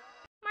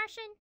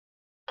 Martian.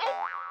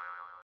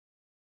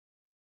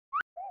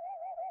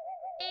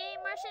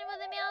 Martian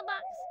with a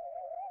mailbox.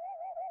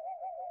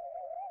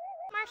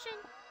 Martian.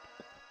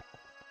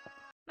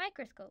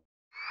 Microscope.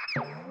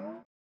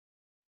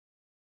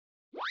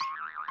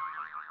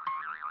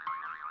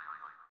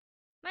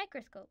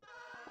 Microscope.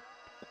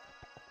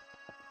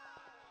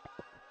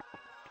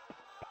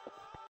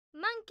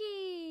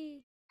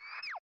 Monkey.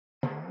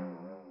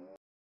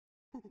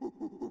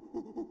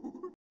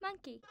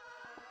 Monkey.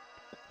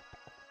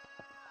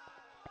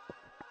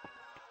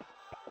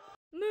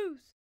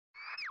 Moose.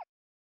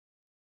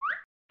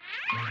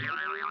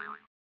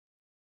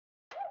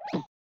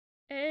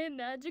 A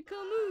magical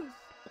moose.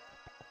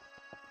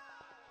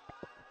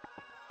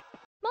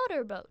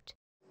 Motorboat.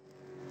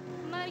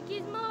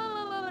 Monkey's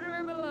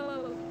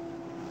motorboat.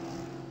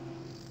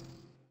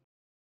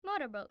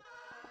 Motorboat.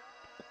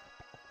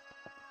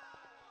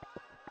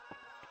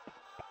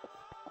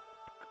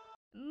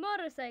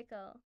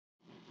 Motorcycle.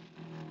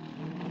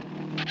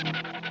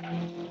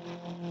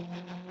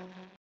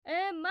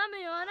 A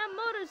mummy on a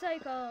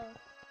motorcycle.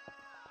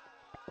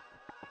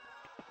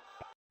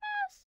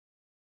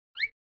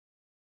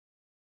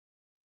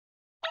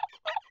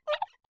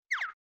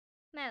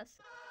 Mouse.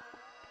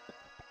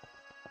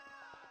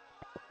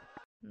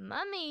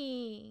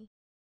 Mummy.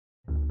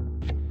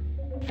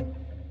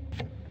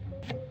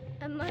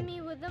 A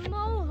mummy with a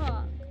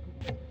mohawk.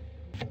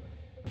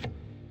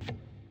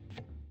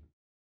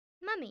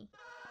 Mummy.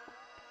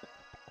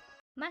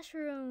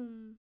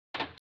 Mushroom.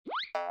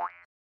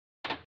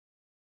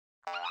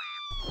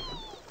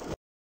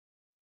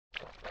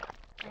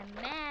 A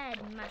mad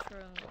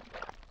mushroom.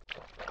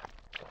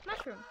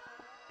 Mushroom.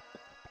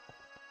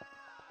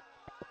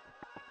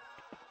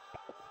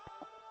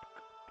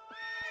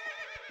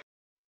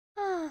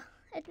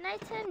 At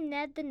nighttime,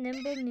 Ned the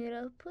Nimble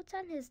Noodle puts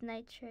on his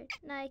nightshirt,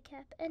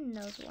 nightcap, and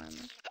nose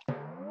warmer.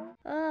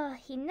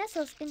 He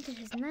nestles into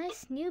his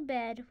nice new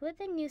bed with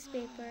a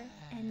newspaper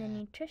and a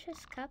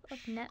nutritious cup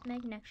of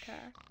nutmeg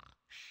nectar.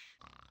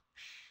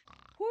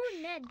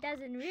 Poor Ned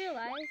doesn't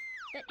realize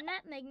that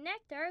nutmeg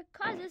nectar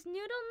causes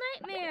Noodle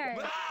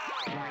nightmares.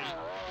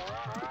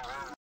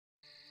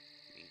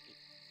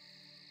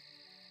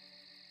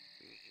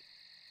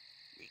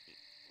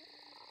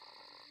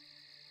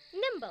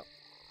 Nimble.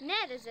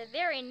 Ned is a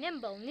very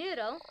nimble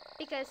noodle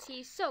because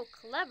he's so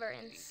clever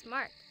and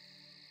smart.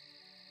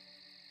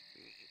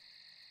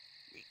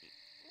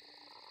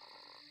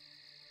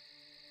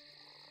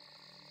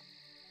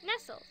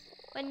 Nestles.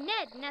 When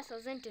Ned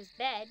nestles into his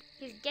bed,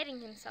 he's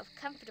getting himself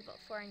comfortable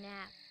for a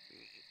nap.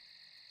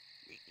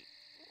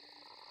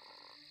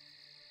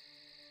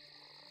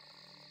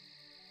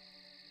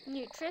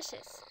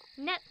 Nutritious.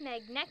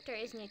 Nutmeg nectar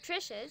is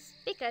nutritious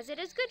because it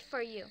is good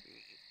for you.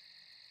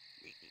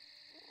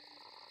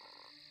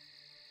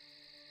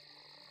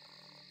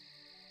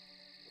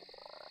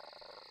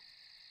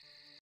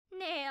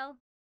 Nail.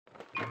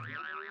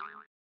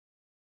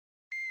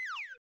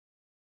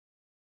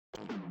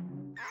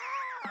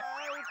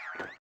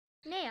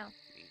 Nail.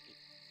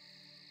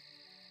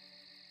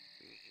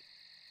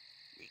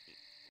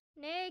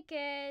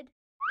 Naked.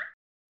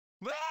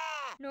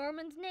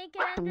 Norman's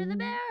naked under the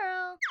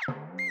barrel.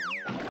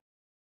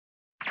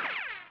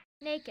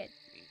 Naked.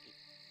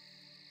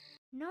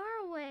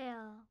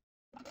 Narwhal.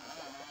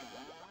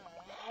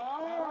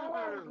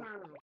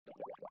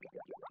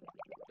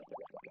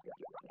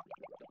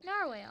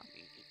 Narwhal.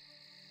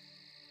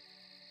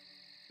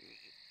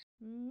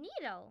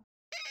 Needle.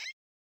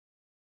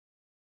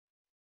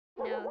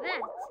 Now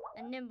that's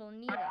a nimble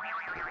needle.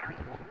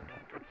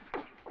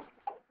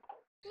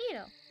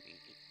 Needle.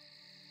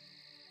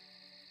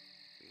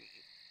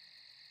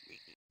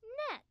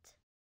 Net.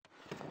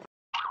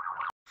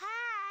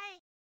 Hi.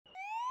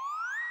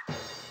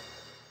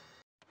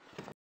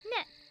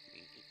 Net.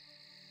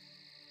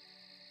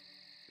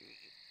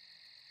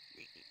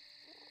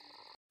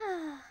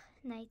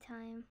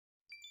 Nighttime.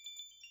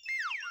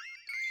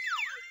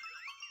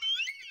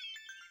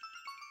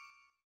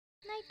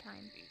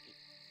 Nighttime.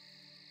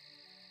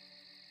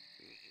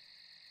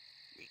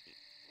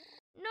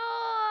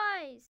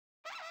 Noise!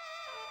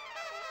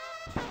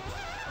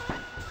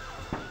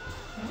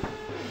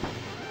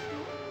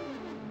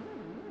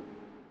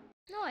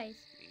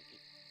 Noise.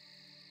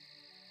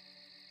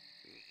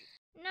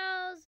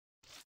 Nose.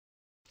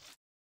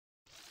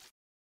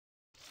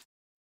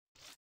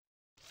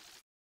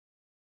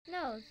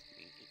 Nose.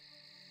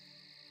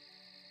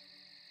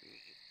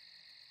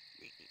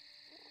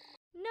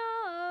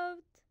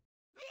 Note.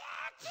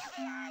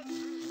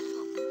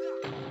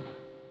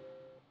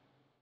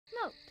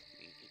 Note.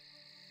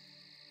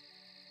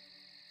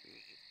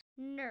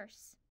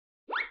 Nurse.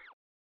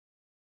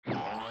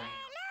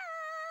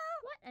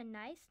 What a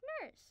nice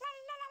nurse.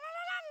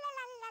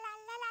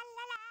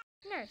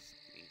 Nurse.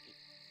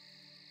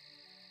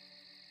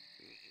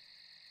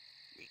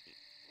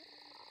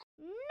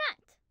 Nut.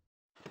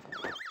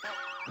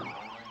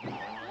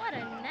 What a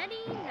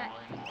nutty nut.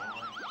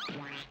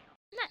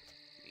 Nut.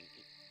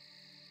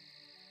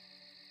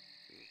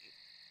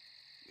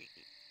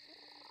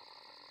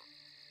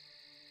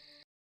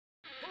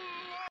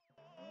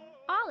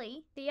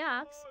 Ollie the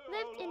ox,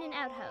 lived in an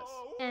outhouse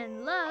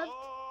and loved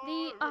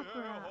the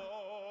opera.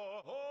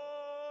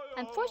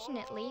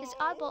 Unfortunately, his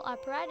oddball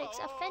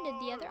operatics offended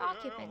the other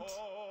occupants.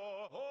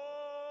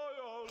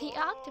 The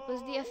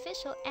octopus, the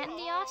official, and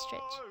the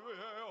ostrich.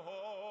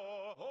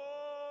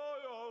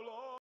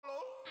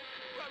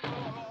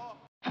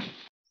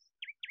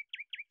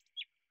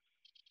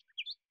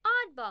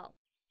 Oddball.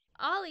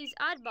 Ollie's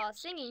oddball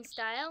singing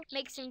style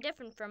makes him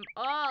different from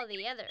all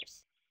the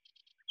others.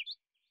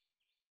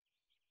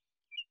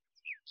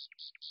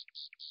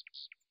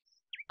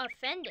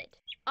 Offended.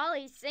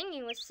 Ollie's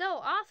singing was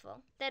so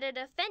awful that it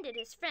offended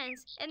his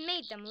friends and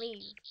made them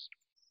leave.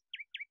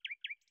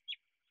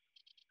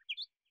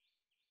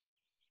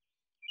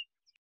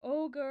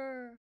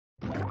 Ogre.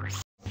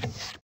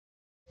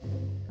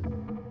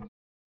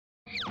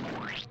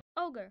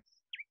 Ogre.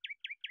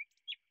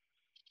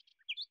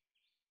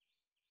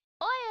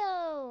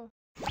 Oil.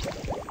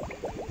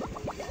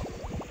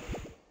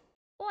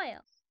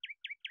 Oil.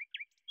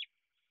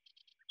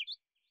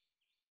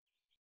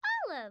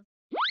 Olive.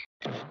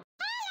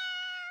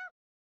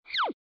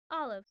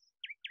 Olive.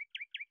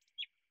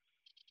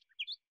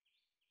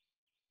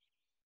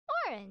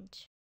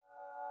 Orange.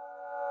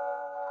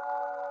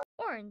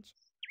 Orange.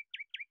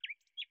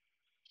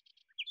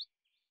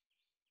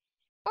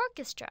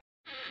 Orchestra.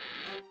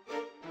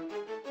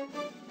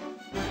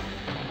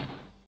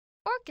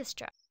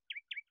 Orchestra.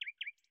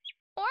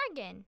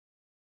 Organ.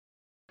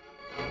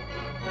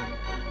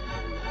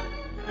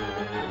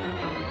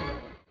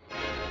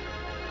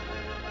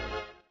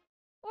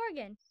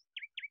 Organ.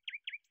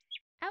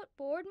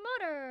 Outboard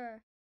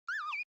motor.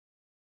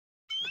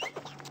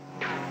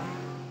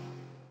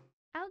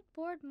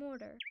 Outboard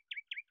motor.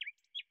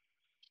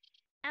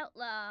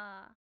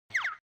 Outlaw.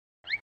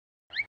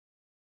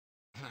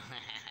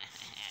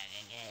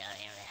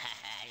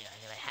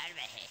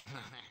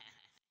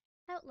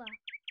 Outlaw.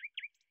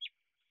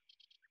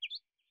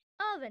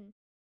 Oven.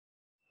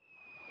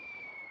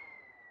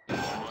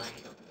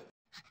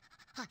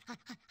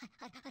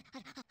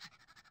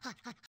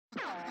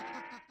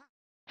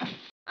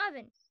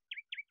 Oven.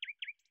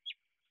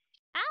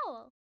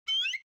 Owl.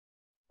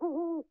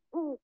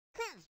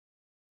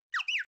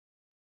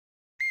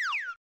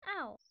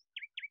 Owl.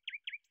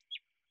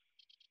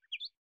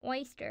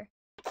 Oyster.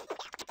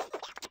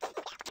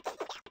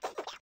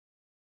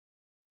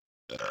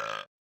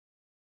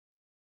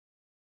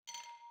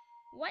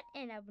 What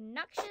an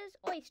obnoxious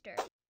oyster.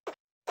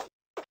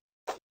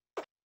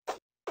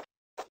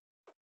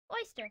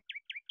 Oyster.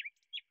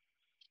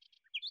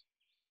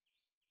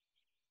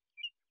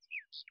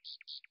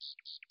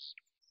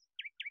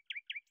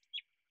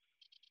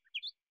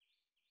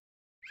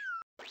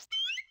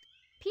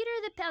 Peter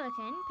the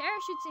Pelican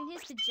parachutes in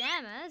his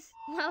pajamas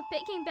while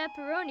picking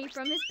pepperoni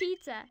from his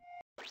pizza.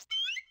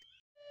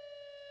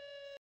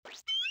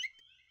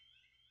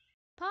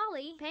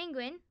 Polly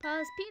Penguin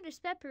piles Peter's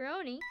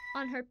pepperoni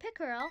on her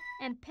pickerel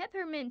and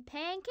peppermint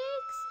pancakes?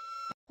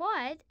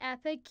 What a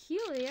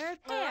peculiar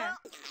pair!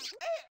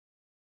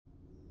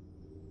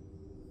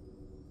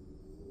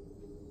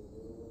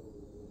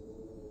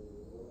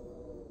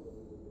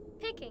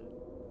 Picking.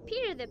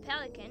 Peter the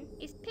Pelican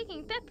is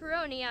picking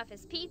pepperoni off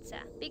his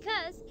pizza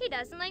because he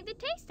doesn't like the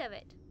taste of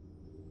it.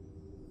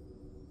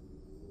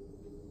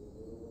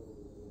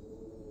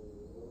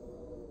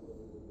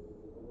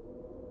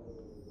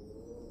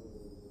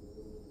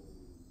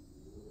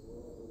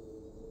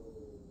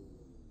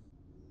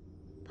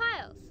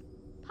 Piles.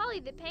 Polly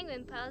the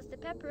Penguin piles the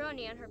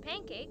pepperoni on her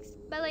pancakes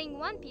by laying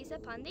one piece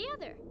upon the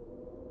other.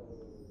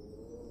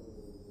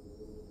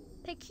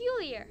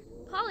 Peculiar.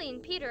 Polly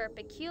and Peter are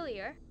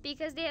peculiar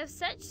because they have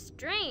such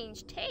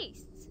strange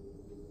tastes.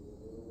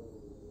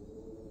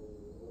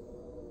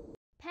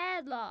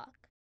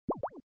 Padlock.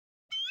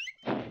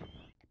 A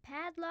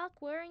padlock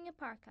wearing a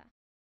parka.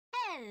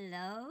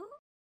 Hello.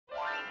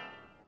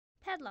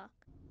 Padlock.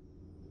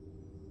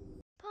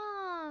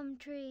 Palm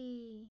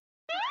tree.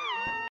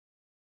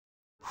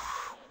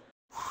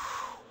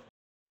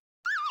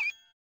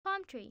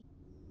 Palm tree.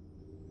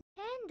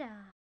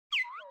 Panda.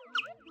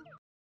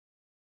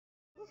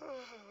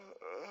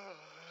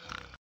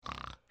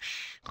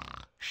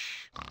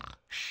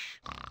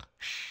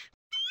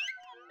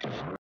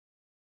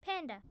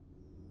 Panda.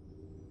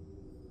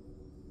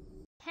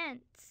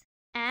 Pants.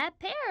 A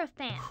pair of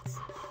pants.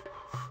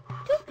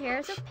 Two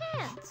pairs of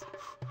pants.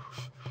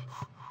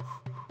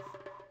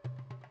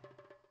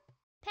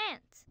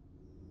 Pants.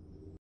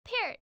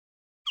 Parrot.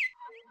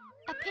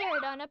 A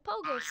parrot on a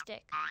pogo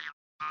stick.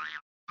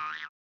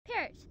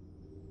 Parrot.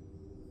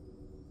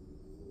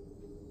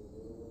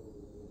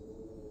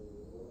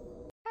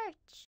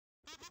 Perch.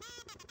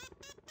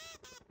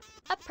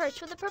 A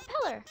perch with a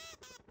propeller.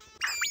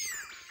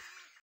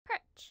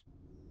 Perch.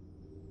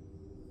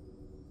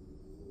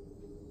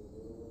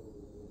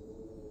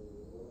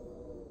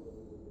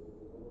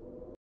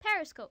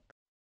 Periscope.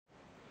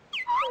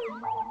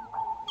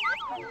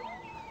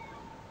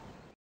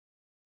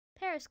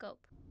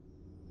 Periscope.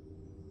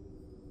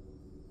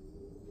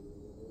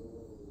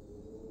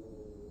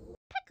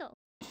 Pickle.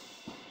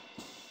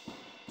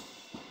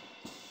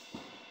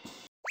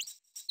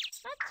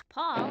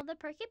 Paul the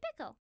Perky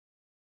Pickle.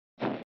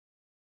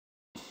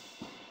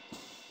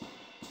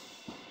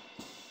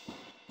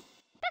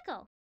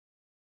 Pickle.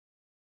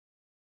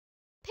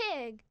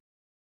 Pig.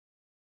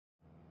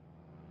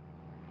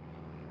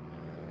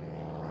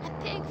 A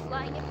pig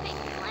flying a pink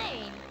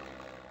plane.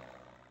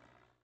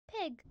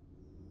 Pig.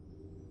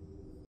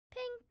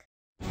 Pink.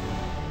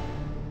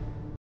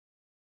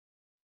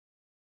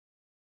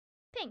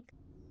 Pink.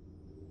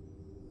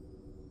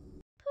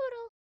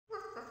 Poodle.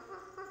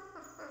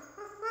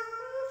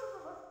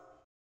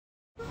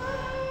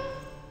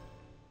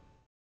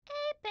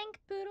 A pink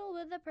poodle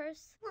with a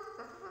purse.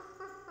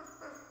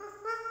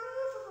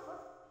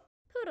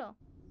 Poodle.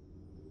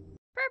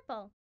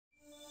 Purple.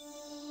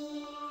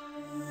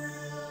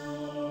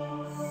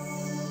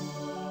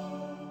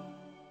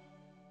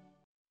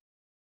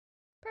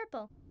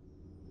 Purple.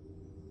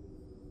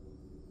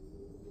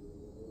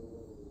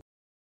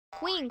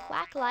 Queen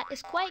Quackalot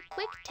is quite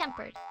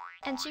quick-tempered,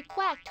 and she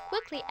quacked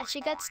quickly as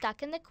she got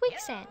stuck in the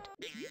quicksand.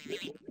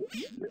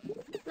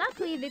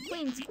 Luckily, the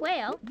Queen's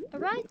quail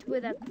arrived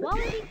with a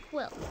quality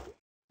quilt.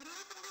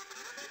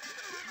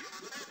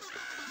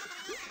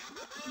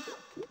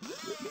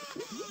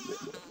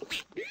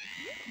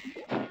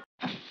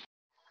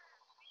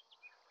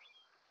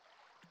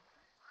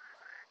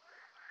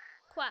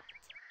 Quacked.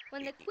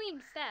 When the Queen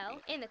fell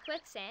in the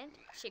quicksand,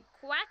 she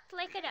quacked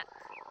like a duck.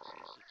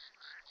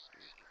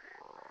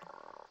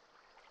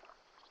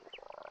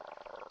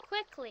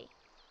 Quickly.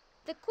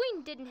 The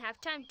Queen didn't have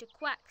time to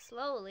quack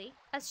slowly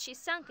as she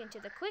sunk into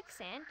the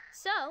quicksand,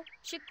 so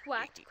she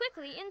quacked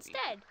quickly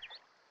instead.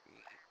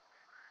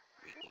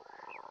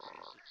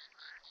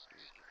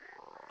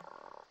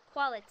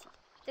 Quality.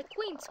 The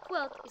Queen's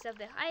quilt is of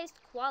the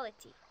highest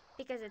quality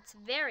because it's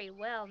very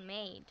well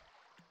made.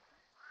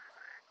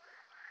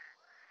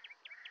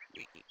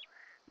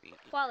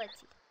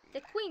 Quality.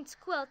 The Queen's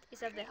quilt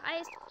is of the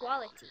highest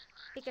quality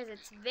because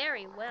it's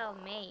very well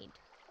made.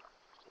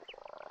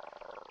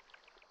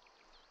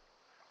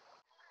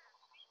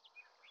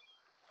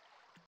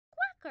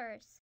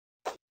 Quackers.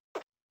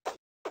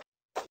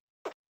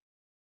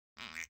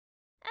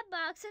 A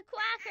box of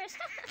quackers.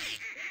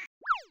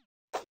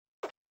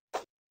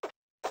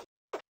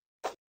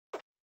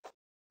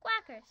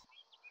 Quackers.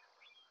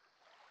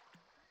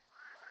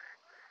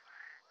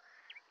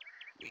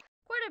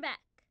 Quarterback.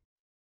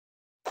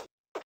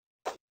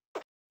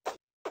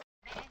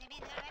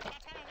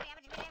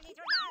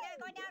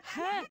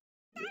 Huh?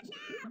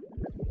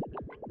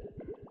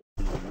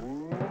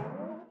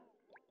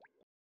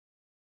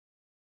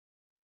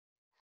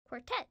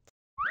 Quartet.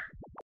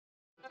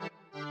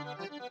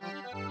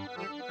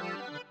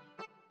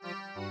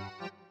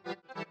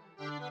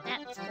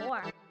 That's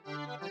 4.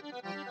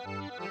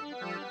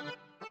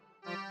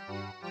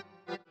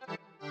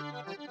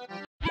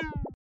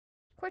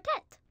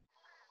 Quartet.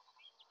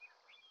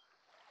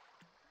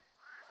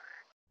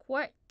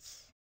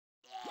 Quartz.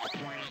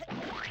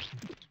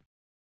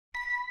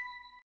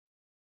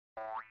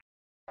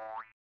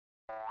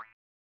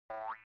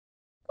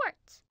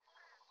 Quartz.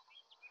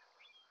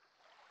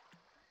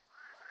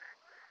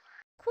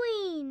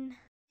 Queen.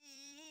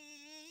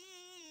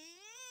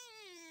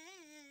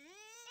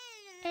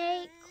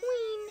 A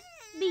queen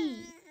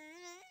bee.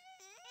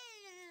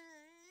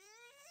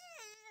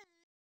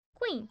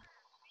 Queen.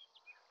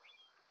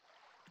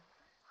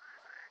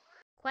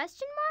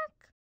 Question mark?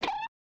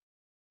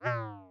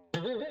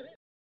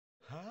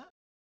 Huh?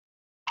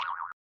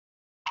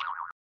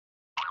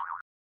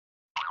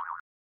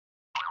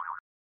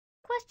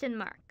 Question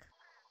mark.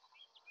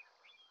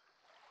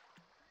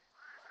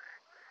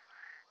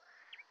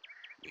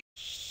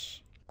 Shh,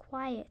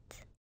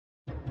 quiet.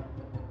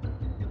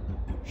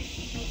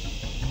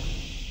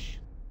 Shh.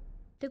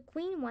 The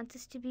Queen wants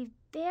us to be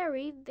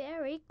very,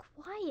 very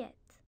quiet.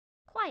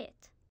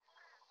 Quiet.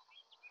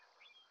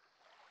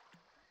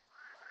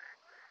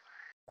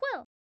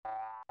 Quill.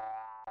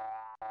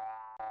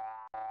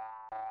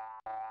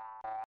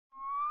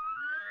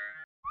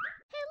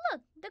 Hey,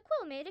 look, the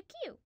quill made a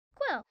Q.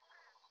 Quill.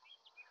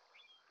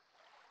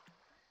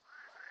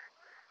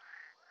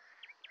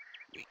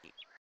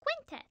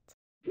 Quintet.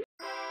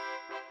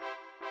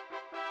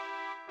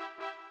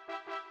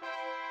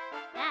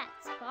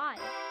 That's 5.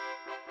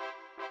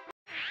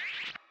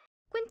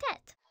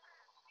 Quintet.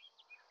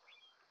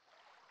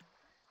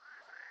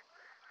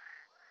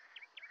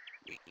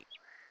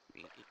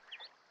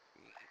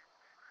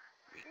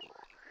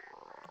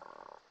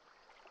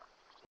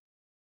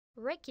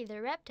 Ricky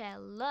the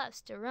reptile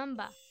loves to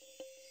rumba.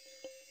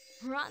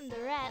 Ron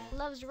the rat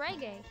loves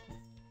reggae.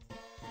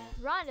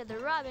 Rhonda the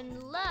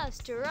robin loves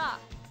to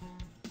rock.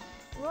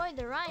 Roy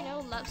the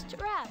rhino loves to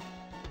rap.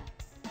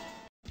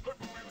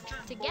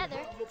 Together,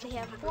 they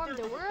have formed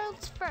the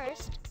world's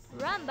first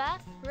rumba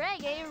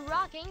reggae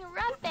rocking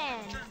rap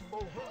band.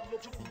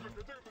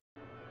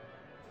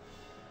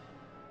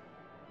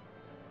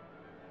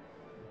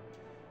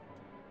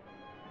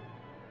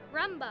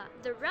 Rumba.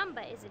 The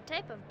rumba is a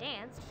type of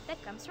dance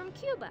that comes from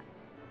Cuba.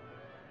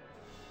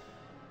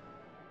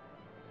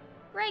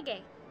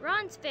 Reggae.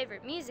 Ron's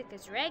favorite music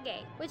is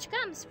reggae, which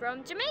comes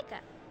from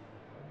Jamaica.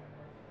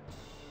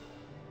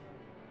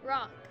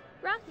 Rock.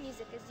 Rock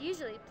music is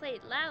usually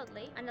played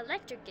loudly on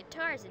electric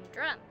guitars and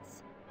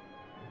drums.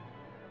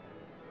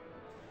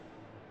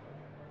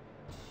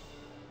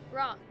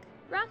 Rock.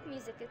 Rock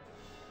music is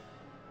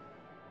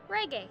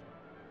reggae.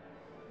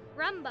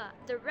 Rumba.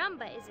 The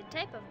rumba is a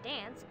type of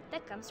dance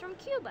that comes from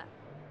Cuba.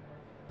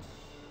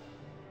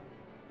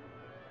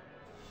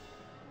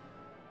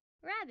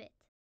 Rabbit.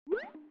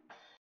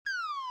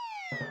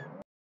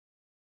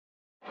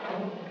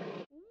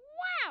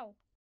 Wow!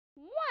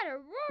 What a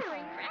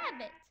roaring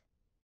rabbit!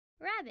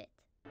 Rabbit.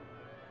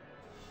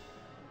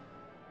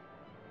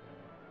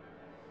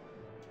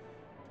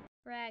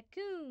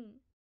 Raccoon.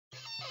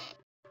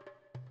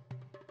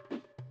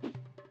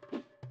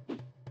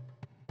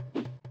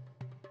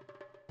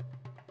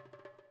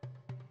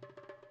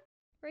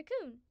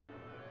 Raccoon.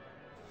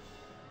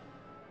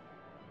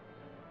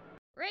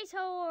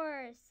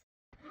 Racehorse.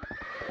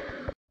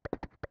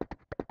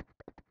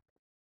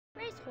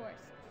 Racehorse.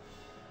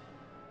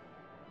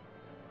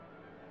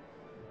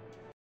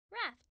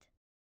 Raft.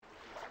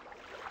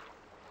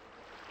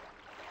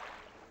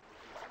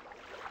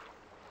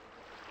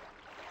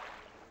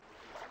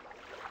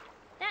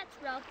 That's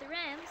Ralph the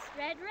Ram's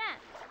red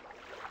raft.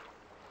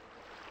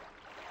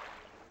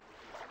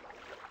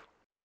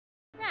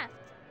 Raft.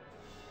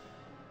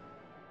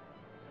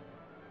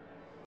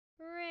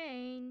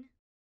 Rain.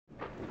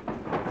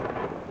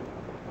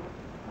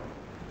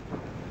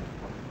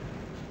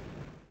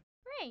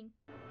 Rain.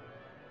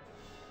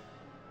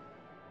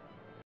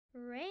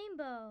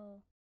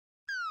 Rainbow.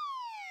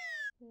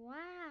 Wow.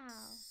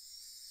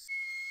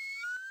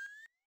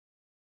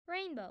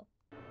 Rainbow.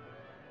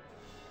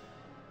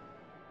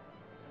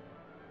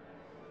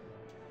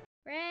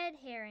 Red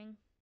herring.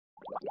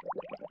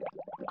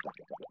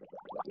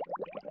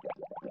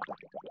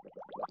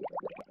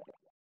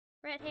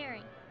 Red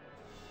herring.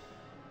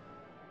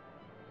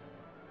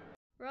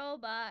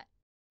 Robot.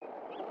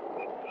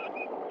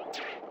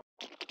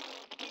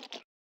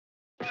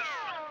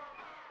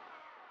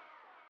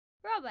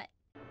 Robot.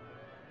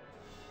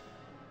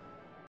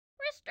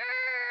 Rooster!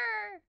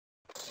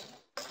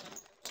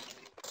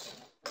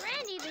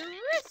 Randy the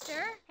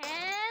rooster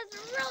has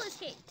roller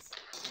skates.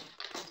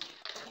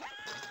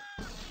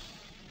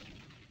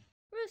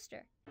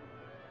 Rooster.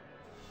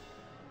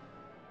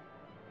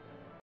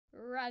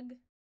 Rug.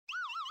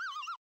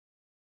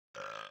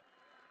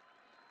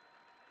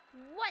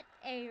 What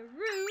a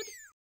rude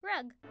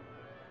rug.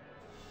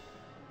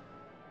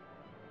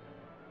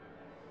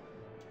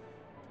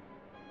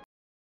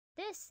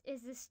 This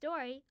is the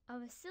story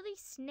of a silly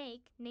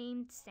snake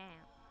named Sam.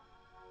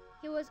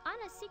 He was on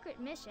a secret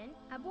mission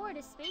aboard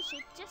a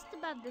spaceship just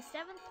above the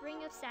 7th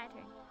ring of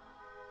Saturn.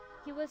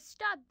 He was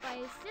stopped by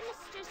a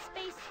sinister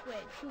space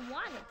squid who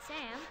wanted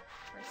Sam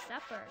for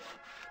supper.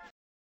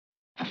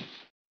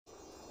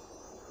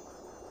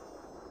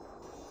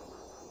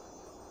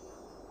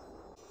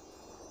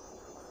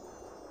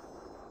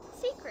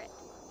 Secret.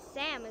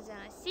 Sam is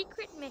on a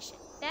secret mission.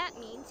 That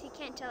means he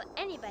can't tell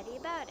anybody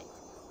about it.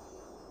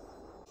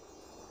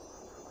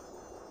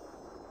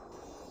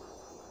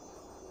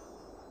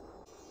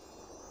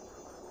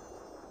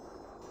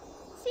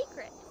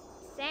 Secret.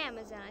 Sam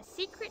is on a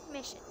secret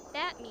mission.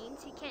 That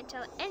means he can't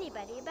tell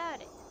anybody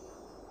about it.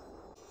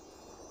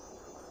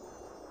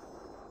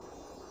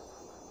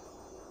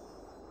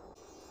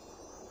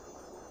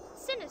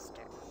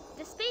 Sinister.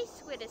 The space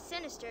squid is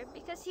sinister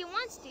because he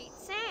wants to eat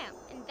Sam,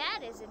 and that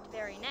isn't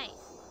very nice.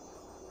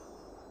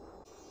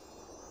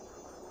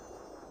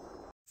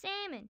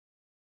 Salmon.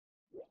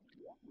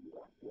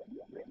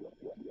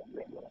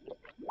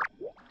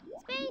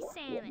 Space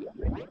salmon.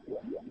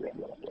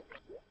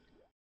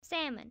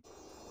 Salmon.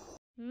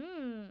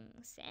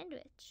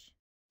 Sandwich.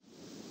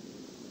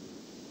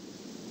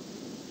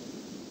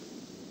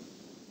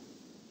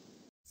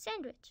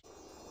 Sandwich.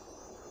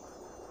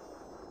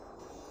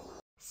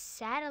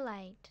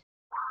 Satellite.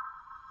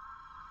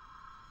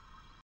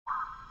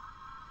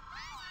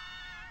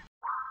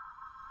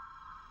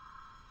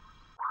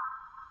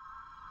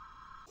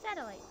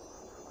 Satellite.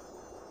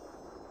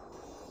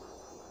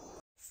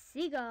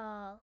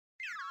 Seagull.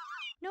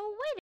 No,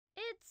 wait,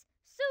 it's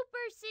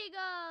Super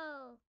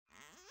Seagull.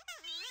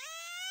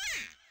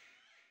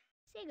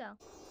 Seagull.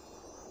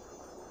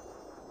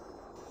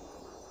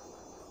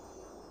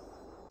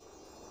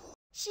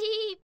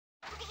 Sheep.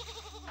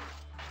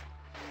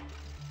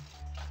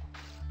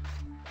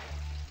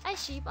 A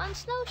sheep on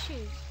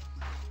snowshoes.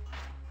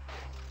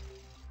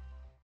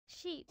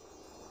 Sheep.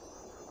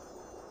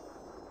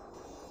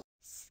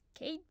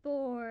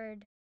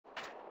 Skateboard.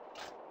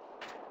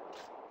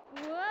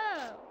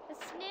 Whoa! A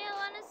snail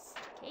on a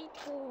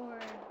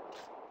skateboard.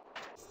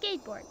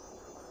 Skateboard.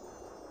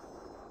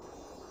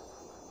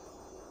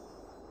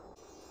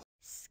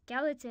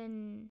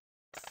 Skeleton.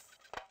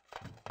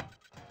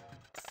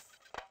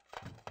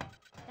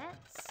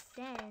 That's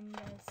then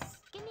the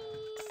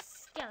skinny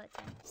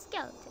skeleton.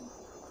 Skeleton.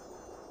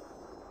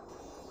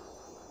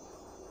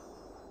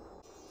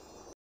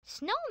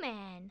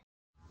 Snowman.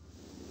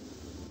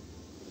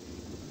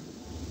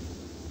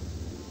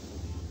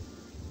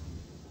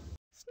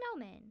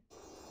 Snowman.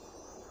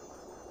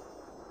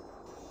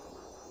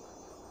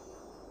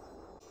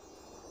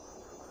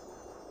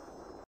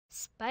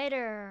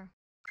 Spider.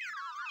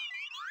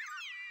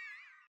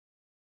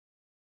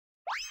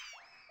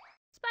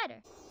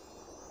 Spider.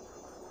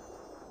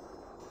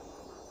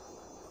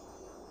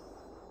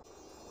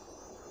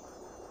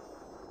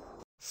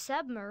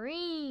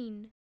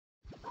 Submarine.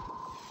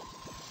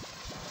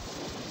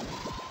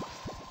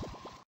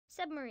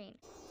 Submarine.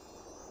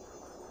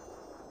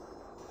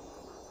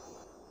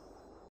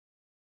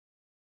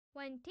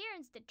 When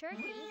Terrence the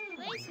turkey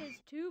plays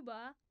his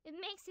tuba, it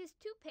makes his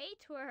toupee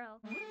twirl.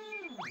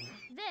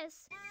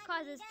 This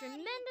causes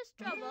tremendous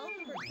trouble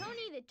for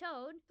Tony the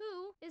toad,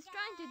 who is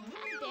trying to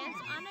tap dance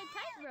on a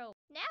tightrope.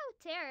 Now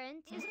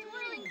Terrence is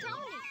twirling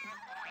Tony.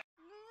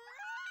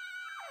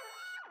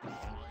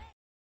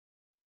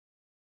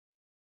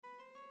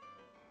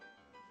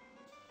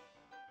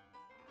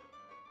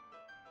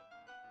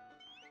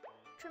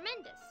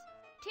 Tremendous.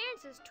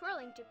 Terrence's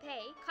twirling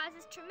toupee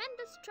causes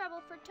tremendous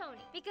trouble for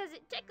Tony because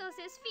it tickles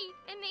his feet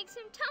and makes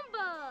him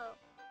tumble.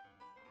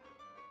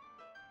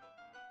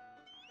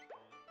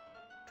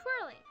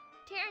 Twirling.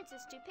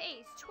 Terrence's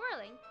toupee is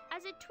twirling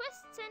as it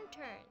twists and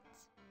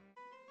turns.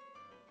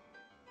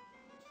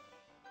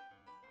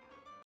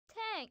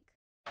 Tank.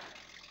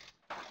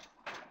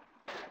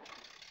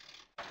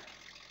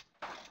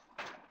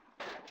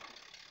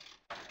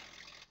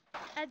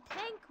 A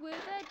tank with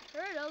a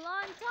turtle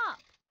on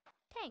top.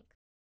 Tank.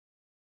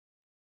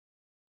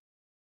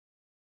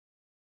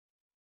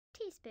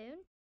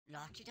 Teaspoon.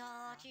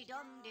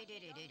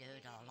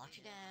 La-ti-da-ti-dum-di-di-di-di-da,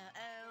 la-ti-da,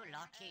 oh,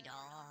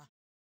 la-ti-da.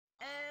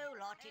 Oh,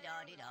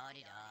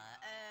 la-ti-da-di-da-di-da,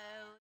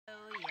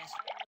 oh, yes.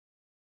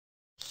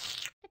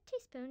 A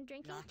teaspoon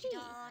drinking tea.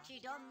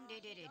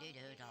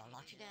 La-ti-da-ti-dum-di-di-di-di-da,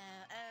 la-ti-da,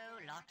 oh,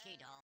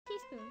 la-ti-da.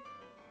 Teaspoon.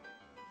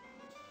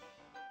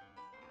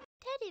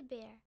 Teddy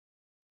bear.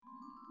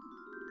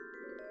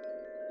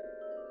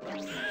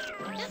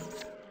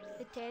 Oops!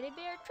 The teddy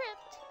bear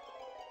tripped.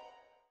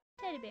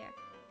 Teddy bear.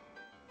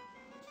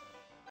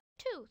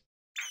 Tooth.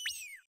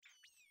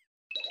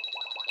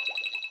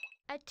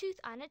 A tooth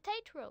on a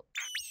tightrope.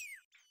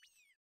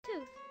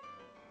 Tooth.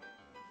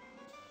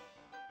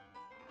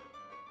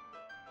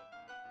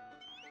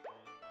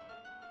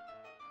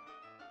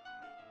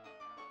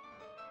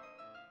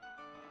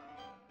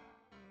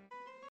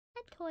 A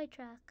toy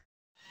truck.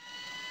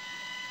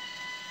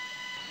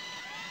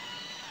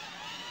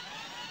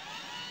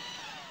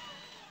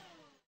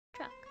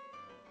 Truck.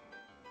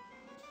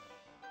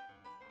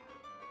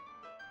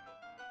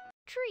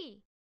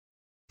 Tree.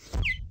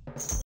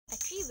 A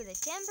tree with a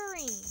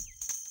tambourine.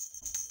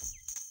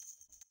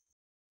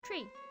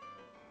 Tree.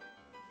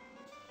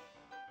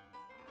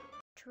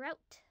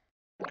 Trout.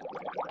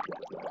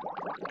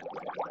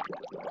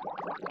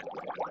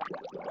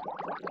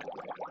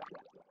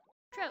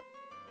 Trout.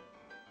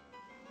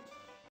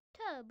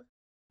 Tub.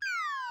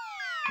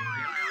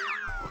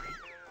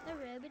 The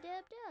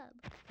rub-a-dub-dub.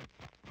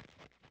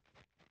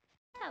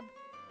 Tub.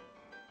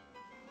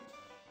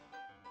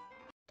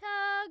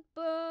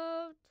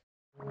 Tugboat.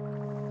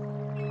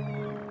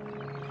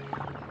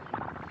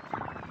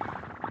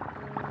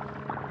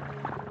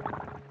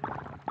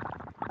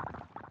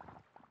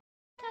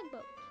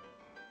 Tugboat.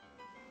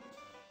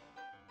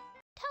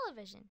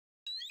 Television.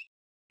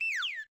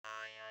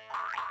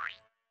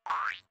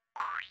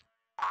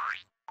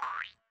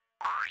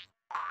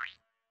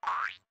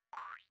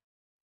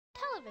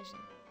 Television.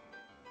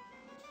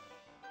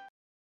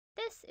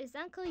 This is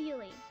Uncle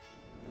Yuli.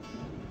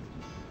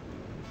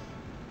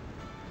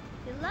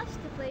 He loves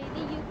to play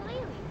the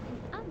ukulele in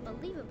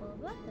unbelievable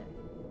weather.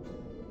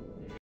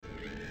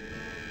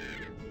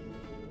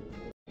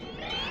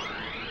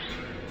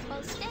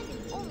 While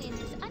standing only in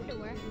his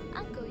underwear,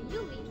 Uncle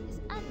Yuli is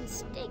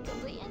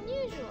unmistakably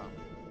unusual.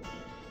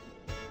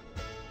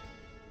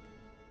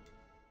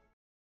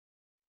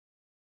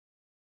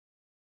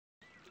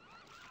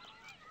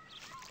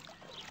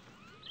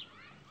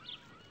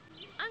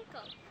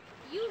 Uncle,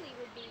 Yuli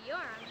would be your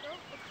uncle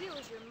if he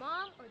was your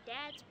mom or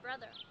dad's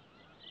brother.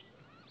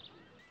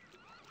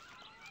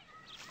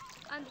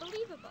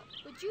 Unbelievable.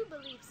 Would you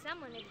believe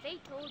someone if they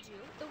told you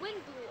the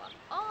wind blew up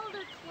all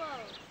their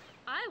clothes?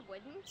 I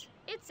wouldn't.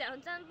 It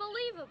sounds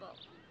unbelievable.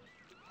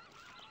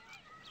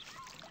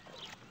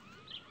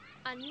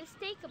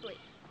 Unmistakably.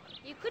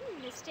 You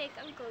couldn't mistake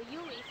Uncle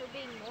Yuli for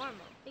being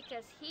normal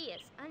because he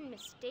is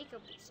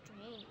unmistakably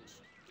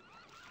strange.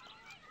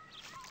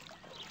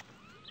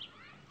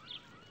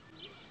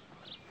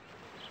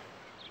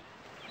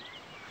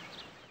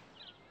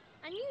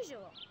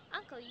 Unusual.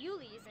 Uncle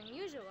Yuli is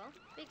unusual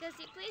because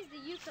he plays the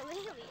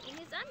ukulele in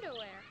his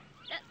underwear.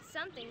 That's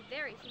something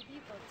very few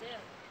people do.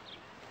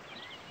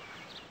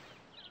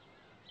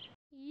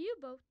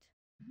 U-boat.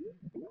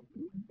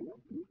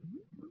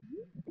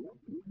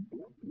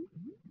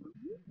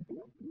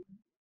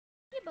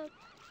 U-boat.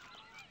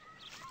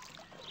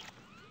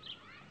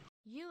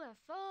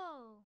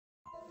 UFO.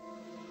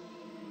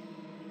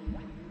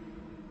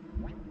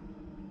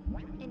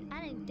 An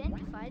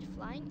unidentified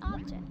flying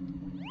object.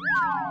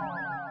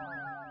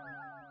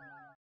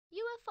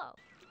 UFO.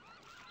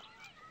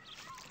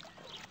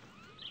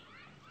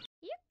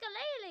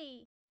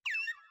 Ukulele.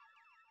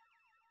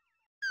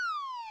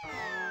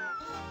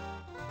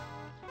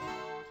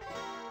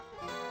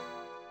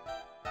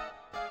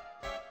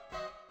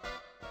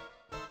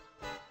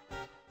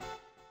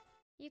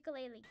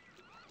 Ukulele.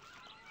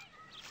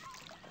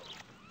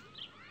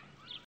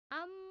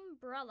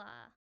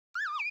 Umbrella.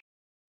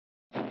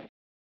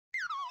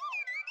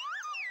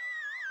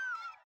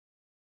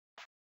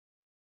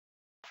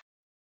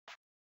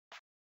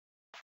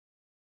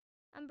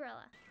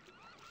 Umbrella.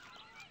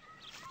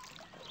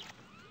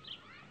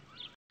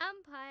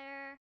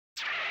 Umpire.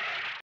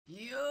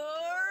 You're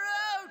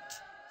out!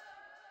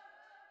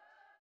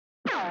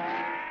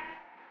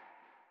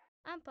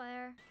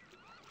 Umpire.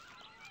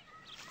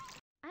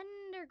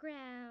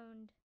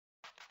 Underground.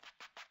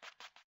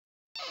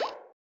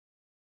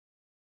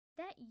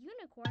 That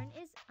unicorn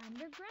is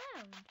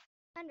underground.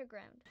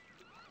 Underground.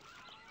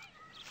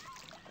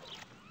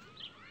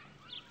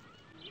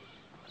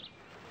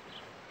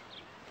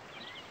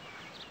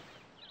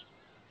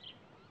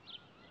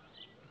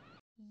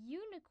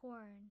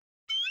 Unicorn.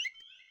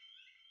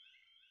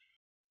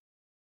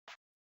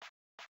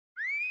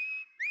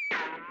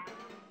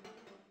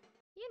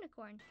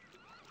 Unicorn.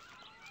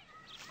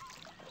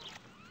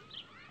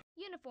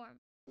 Uniform.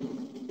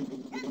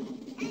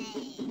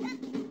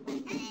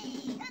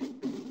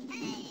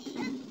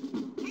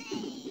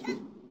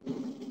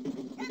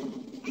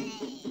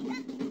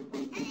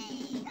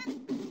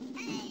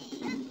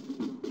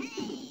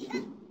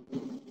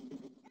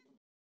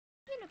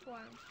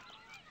 Uniform.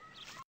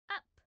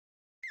 Up.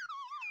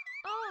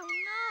 Oh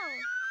no!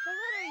 The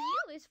letter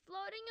U is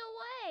floating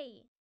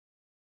away.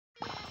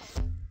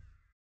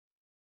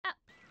 Up.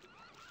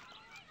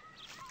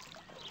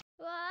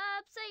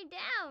 Upside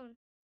down.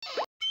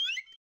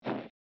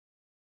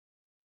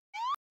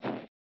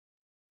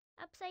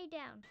 Upside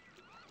down.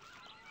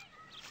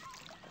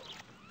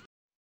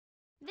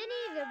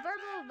 Vinny the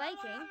Verbal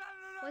Viking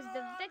was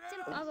the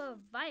victim of a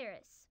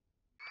virus.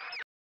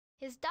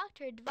 His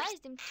doctor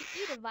advised him to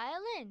eat a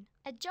violin,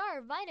 a jar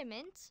of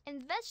vitamins,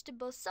 and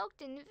vegetables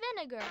soaked in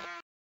vinegar.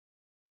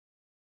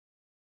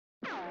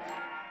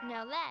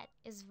 Now that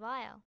is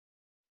vile.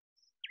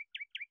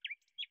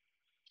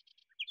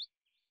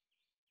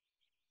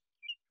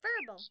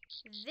 Verbal.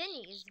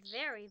 Vinny is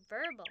very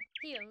verbal.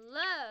 He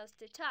loves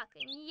to talk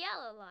and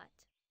yell a lot.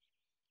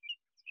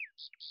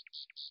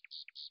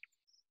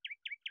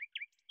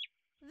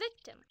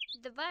 Victim.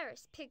 The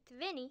virus picked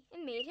Vinny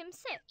and made him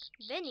sick.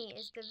 Vinny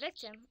is the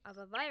victim of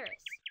a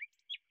virus.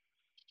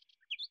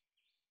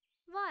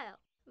 Vile.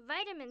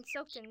 Vitamins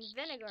soaked in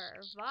vinegar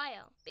are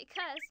vile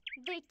because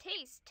they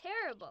taste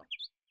terrible.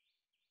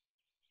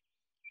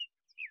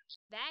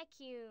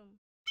 Vacuum.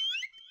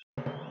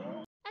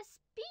 A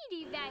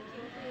speedy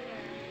vacuum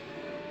cleaner.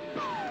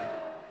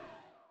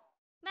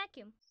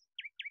 Vacuum.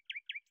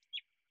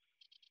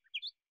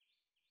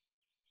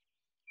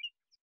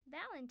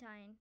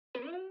 Valentine.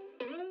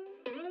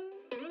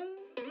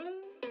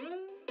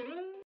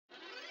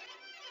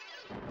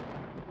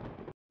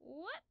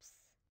 Whoops!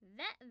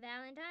 That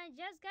Valentine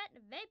just got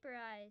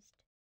vaporized.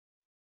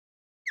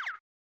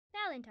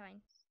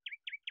 Valentine.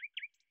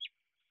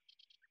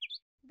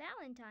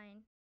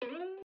 Valentine.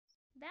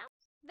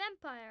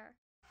 Vampire.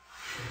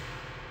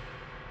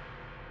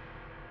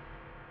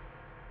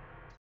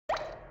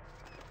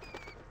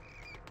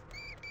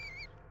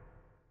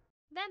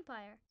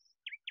 Vampire.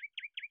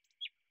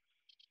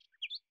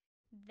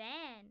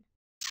 Van.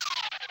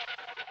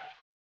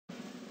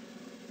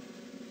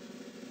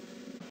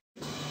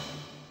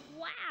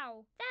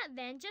 Wow! That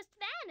van just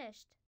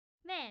vanished.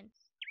 Van.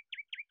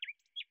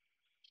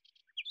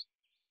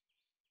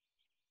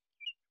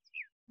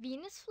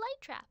 Venus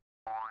flytrap.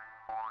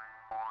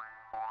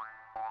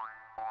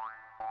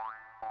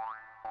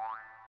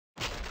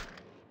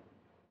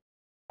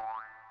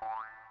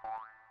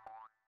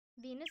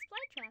 Venus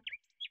flytrap.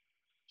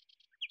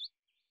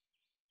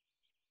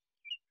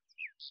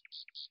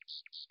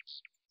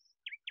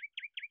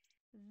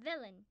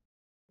 Villain.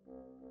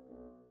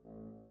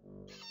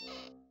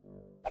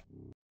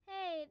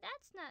 Hey,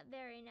 that's not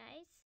very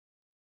nice.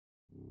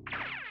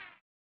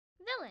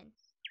 Villain.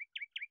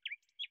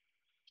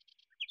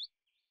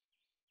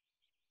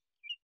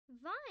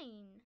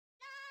 Vine.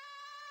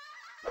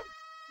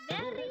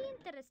 Very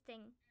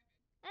interesting.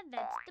 A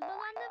vegetable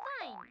on the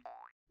vine.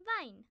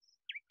 Vine.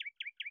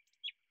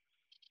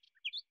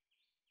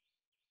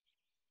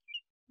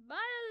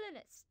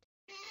 Violinist.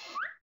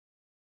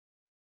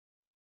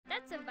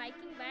 That's a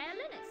Viking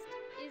violinist.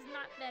 Is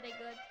not very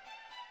good.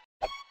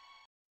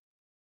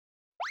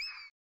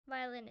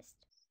 Violinist.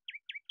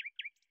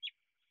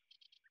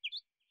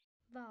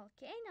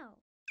 Volcano.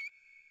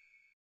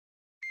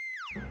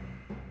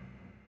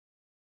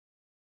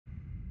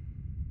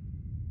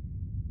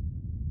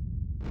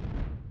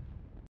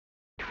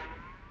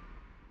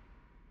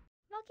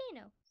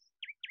 Volcano.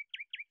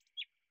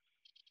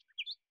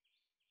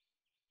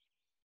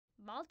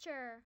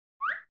 Vulture.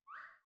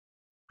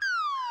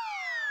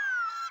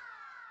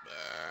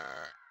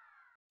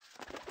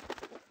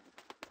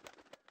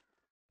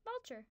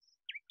 Vulture.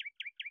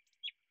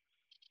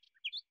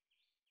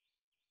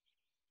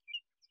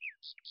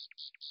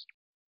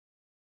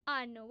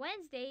 On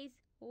Wednesdays,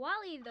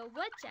 Wally the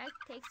woodchuck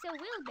takes a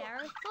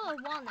wheelbarrow full of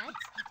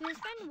walnuts to his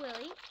friend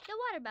Willie the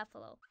water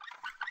buffalo.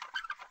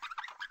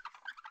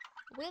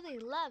 Willie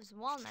loves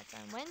walnuts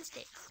on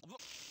Wednesdays.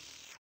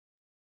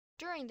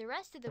 During the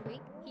rest of the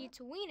week, he eats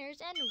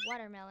wieners and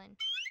watermelon.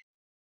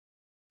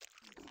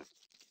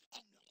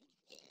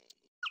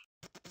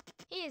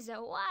 He is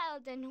a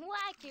wild and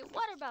wacky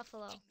water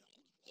buffalo.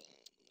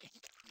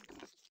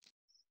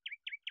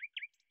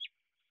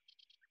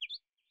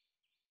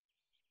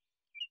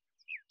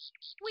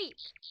 Week.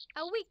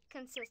 A week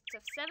consists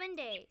of 7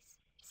 days.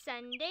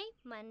 Sunday,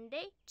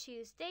 Monday,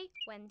 Tuesday,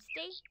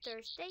 Wednesday,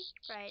 Thursday,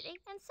 Friday,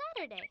 and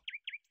Saturday.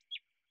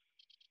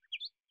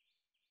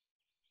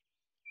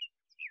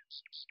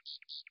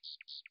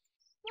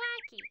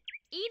 Wacky.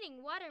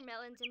 Eating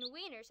watermelons and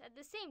wieners at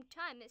the same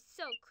time is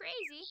so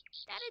crazy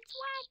that it's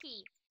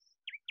wacky.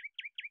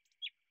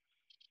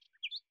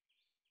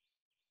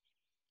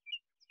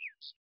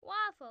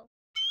 Waffle.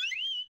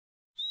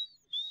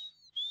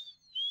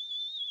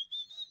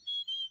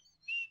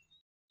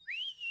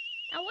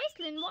 A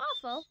whistling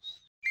waffle.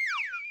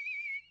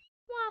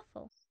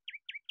 Waffle.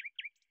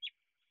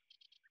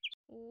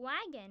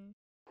 Wagon.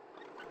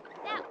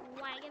 That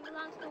wagon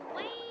belongs to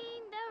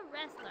Wayne the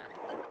wrestler.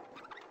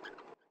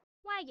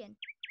 Wagon.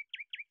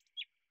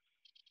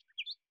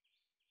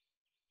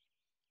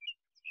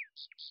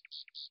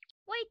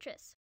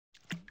 Waitress.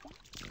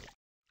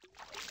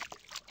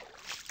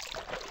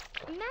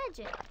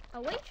 Imagine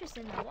a waitress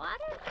in the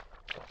water.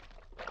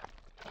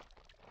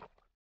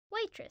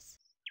 Waitress.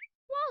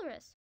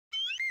 Walrus.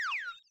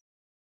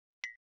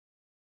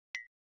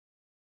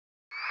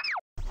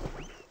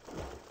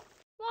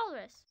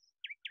 Walrus.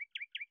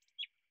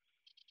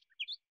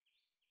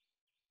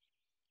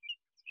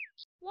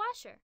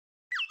 Washer.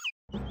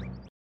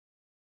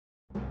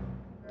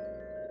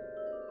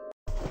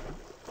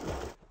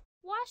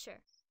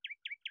 Washer.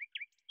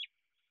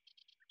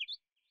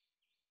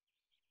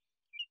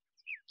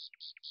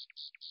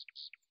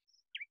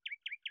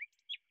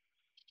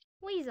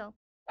 Weasel.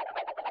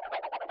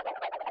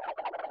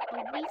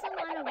 A weasel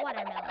on a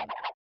watermelon.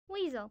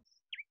 Weasel.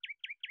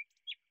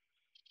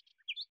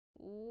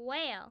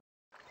 Whale.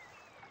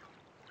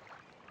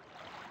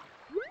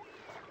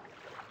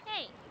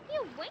 Hey,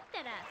 you winked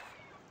at us.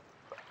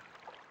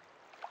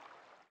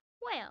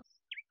 Whale.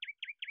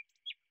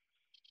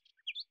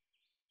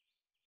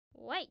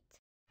 Wait.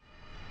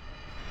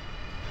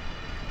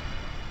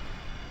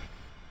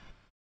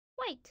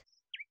 Wait.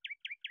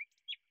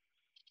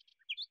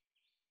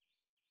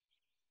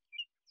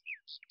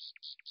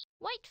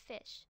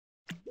 Whitefish.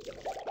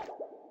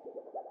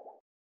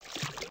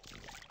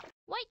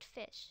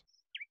 Whitefish.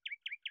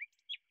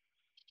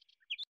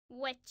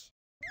 Witch.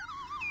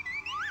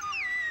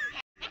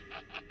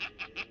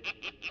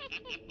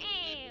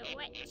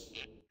 Witch.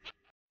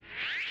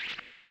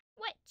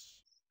 Witch.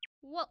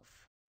 Wolf.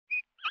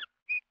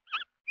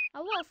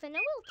 A wolf in a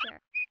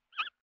wheelchair.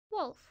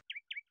 Wolf.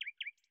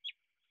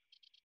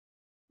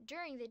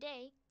 During the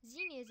day,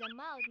 Zany is a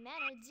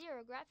mild-mannered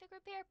zero-graphic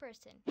repair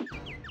person.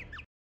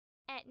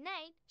 At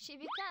night, she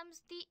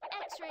becomes the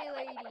X-ray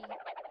lady.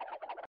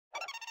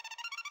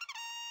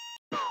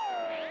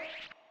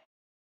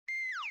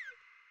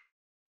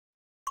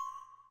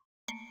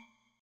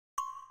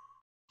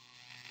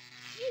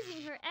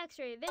 Using her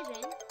X-ray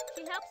vision,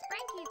 she helps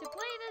Frankie to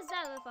play the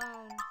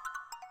xylophone.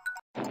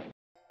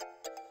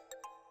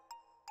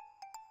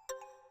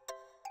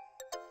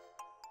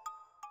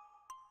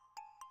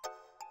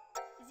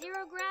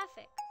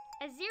 Zero-graphic.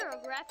 A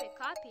zero-graphic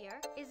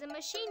copier is a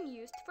machine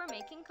used for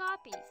making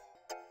copies.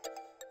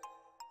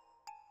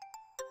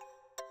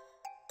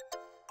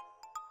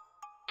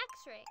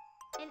 X-ray.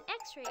 An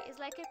X-ray is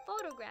like a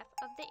photograph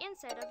of the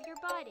inside of your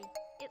body.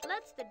 It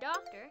lets the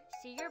doctor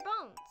see your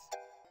bones.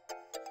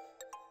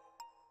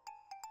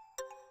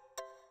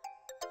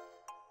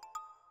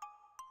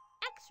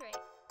 X-ray.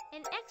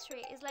 An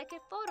X-ray is like a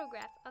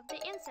photograph of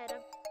the inside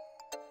of...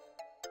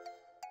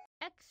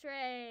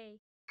 X-ray.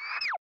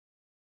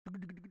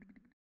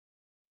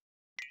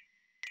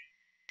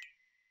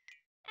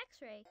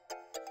 X-ray.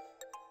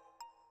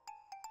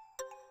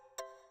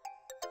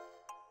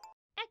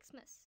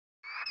 Xmas.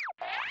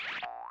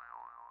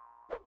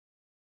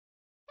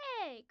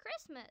 Hey,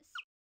 Christmas.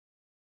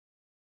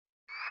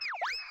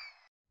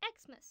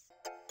 Xmas.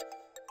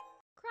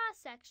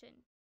 Cross-section.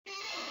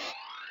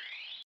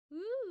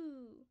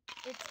 Ooh,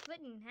 it's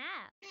split in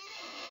half.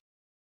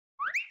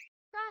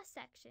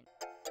 Cross-section.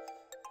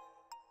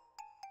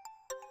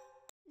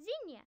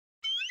 Xenia.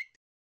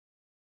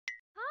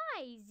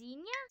 Hi,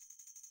 Xenia.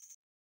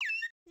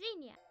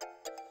 Xenia.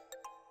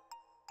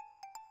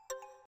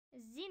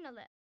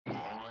 Xenolith.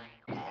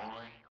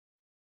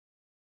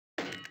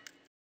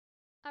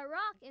 A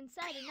rock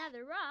inside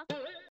another rock.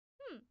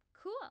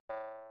 Cool.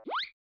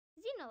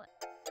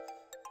 Xenolith.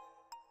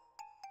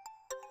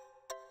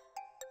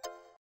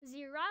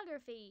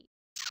 Xerography.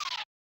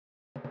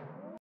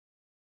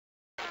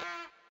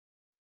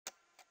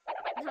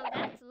 Now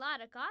that's a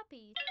lot of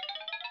copies.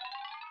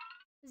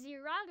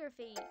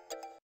 Xerography.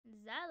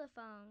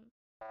 Xylophone.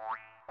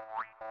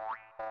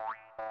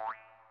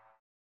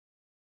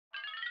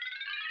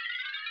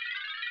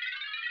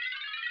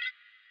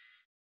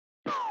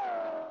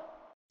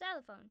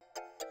 Xylophone.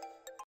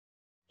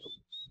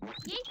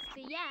 Yates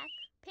the yak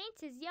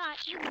paints his yacht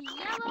with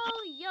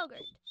yellow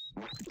yogurt.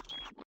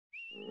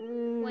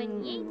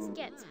 When Yates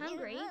gets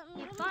hungry,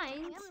 he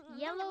finds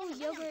yellow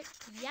yogurt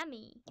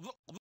yummy.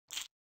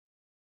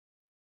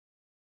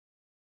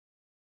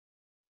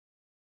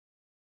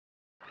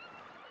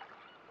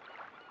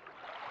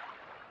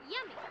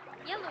 Yummy!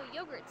 Yellow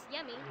yogurt's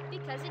yummy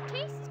because it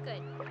tastes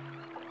good.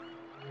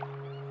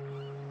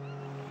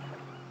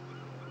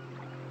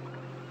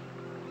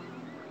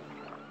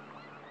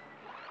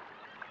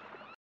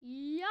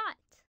 Yacht.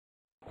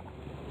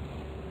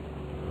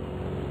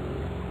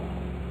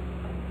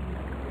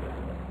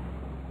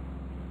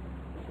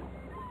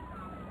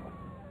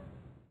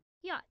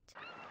 Yacht.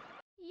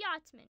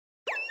 Yachtsman.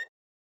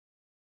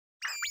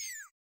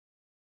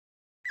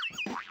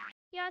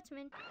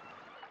 Yachtsman.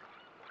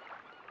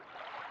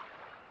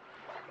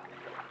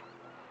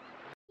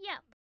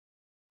 Yep.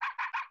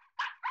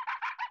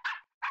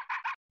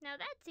 Now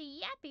that's a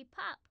yappy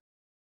pup.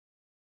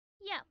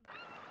 Yep.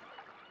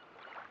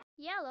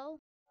 Yellow.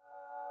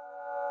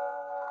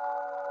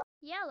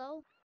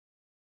 Yellow.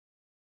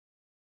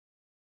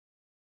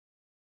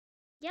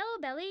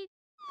 Yellow-bellied.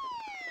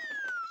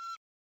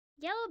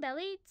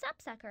 Yellow-bellied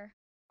sapsucker.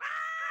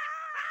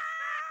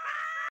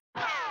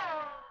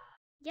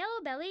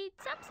 Yellow-bellied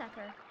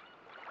sapsucker.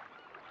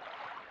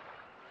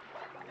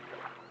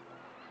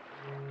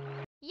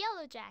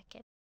 Yellow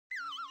jacket.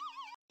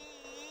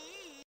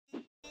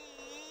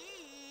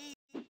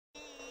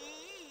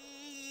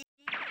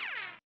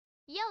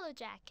 Yellow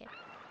jacket.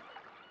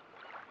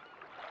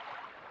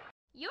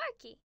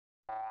 Yorkie.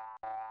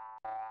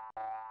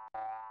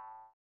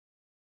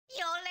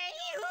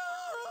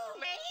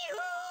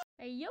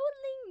 A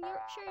yodeling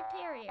Yorkshire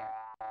Terrier.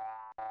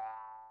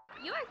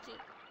 Yorkie.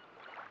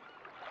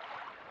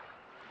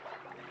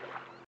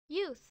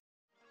 Youth.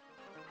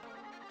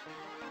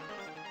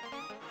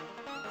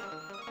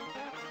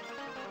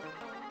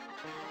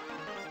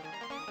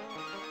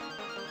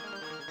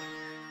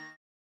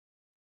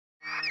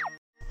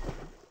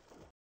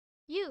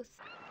 Youth.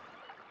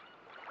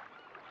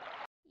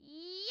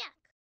 Yuck.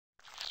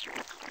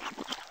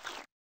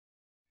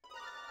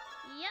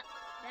 Yep,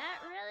 that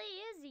really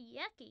is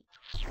yucky.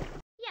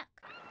 Yuck.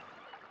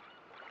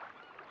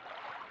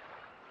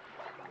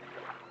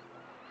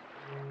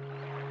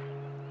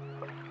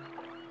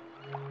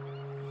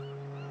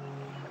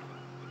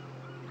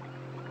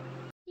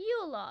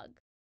 Yule log.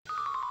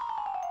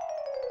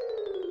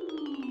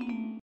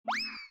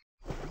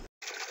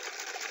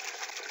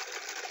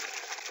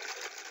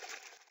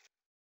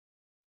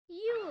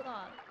 Yule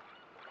log.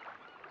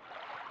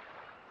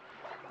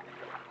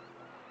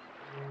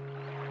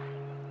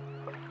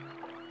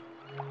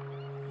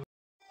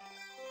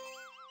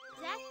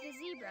 Zack the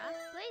zebra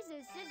plays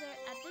his zither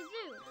at the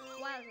zoo,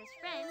 while his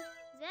friend,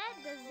 Zed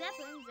the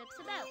zeppelin, zips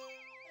about.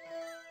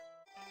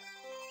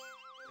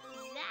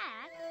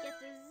 Zack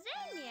gets a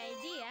zany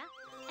idea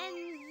and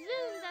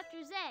zooms after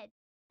Zed.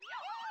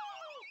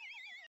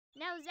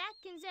 Now Zack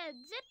and Zed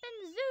zip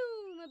and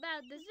zoom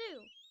about the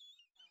zoo.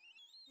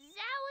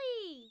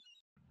 Zowie!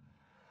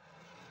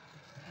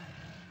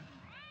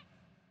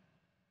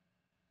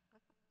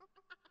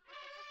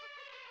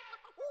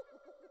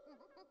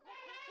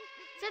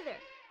 Zither.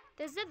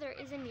 The zither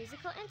is a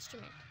musical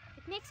instrument.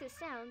 It makes a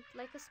sound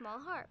like a small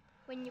harp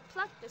when you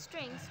pluck the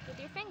strings with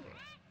your fingers.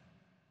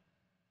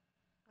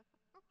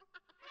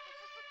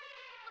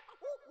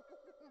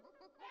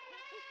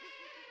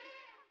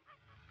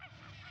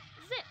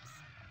 Zips.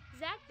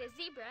 Zack the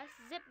zebra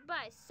zipped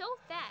by so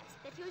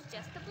fast that he was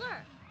just a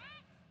blur.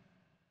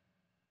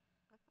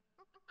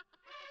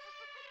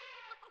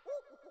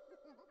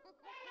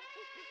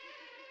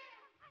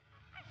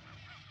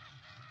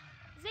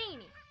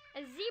 Zany. A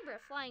zebra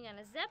flying on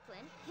a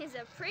zeppelin is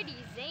a pretty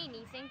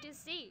zany thing to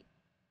see.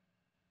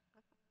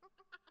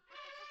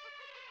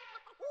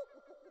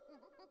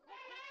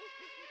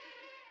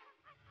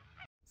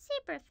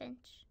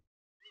 Zebrafinch.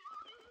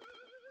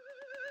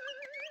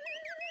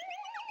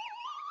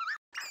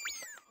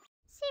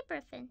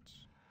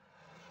 Zebrafinch.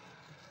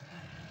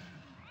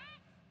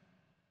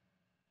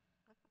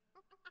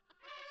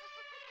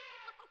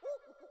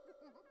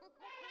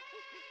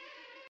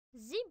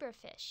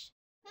 Zebrafish.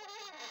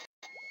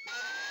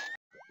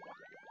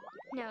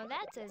 Now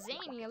that's a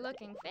zany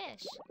looking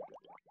fish.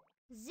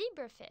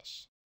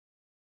 Zebrafish.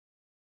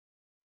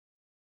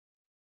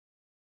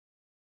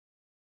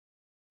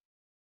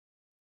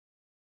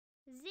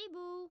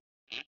 Zebu.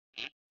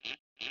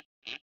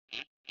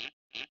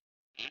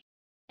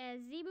 A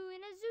zebu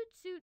in a zoot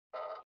suit.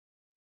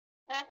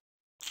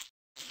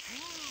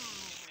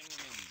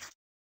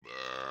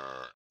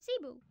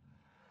 Zebu.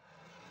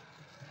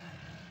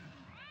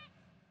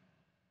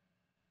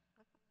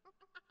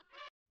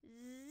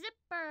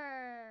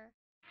 Zipper.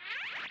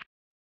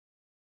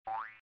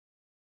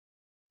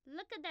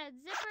 Look at that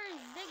zipper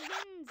zig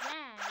and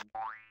zag.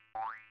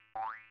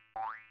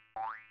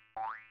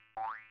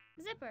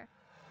 Zipper.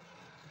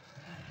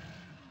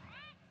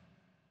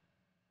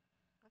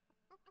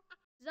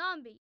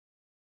 Zombie.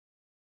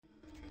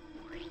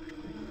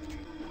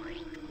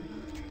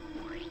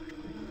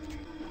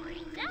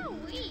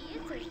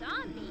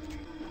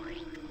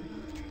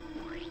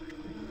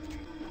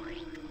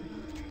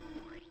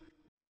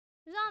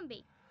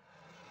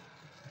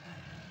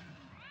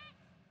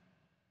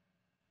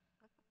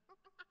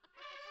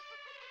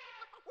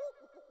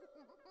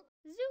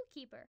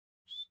 Zookeeper.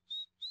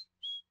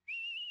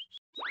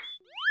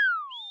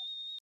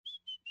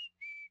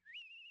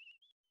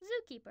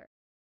 Zookeeper.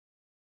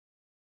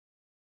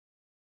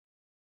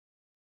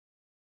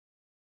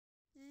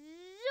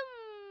 Zoom.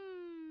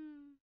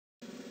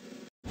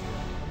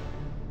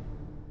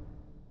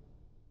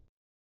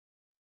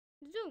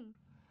 Zoom.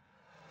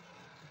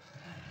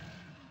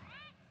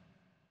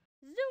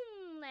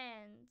 Zoom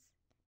lens.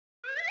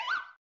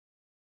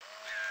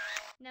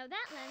 Now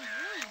that lens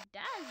really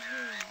does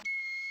zoom.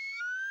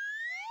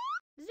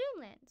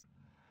 Zoom lens.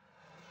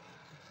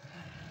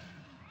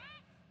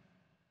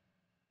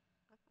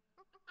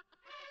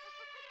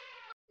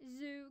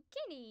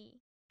 Zucchini.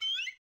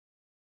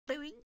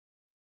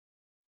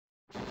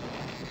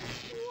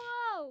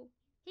 Whoa!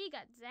 He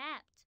got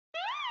zapped.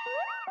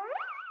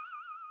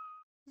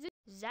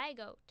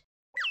 Zygote.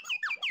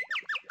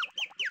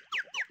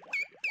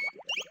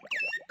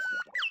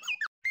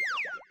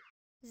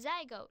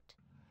 Zygote.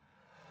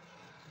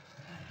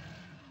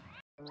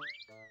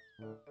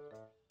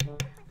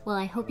 Well,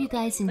 I hope you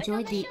guys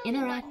enjoyed the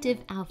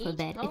interactive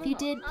alphabet. If you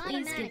did,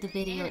 please give the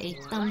video a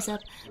thumbs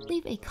up,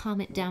 leave a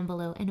comment down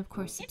below, and of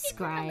course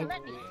subscribe.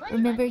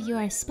 Remember, you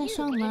are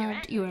special and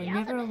loved, you are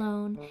never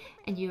alone,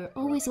 and you are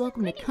always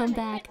welcome to come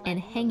back and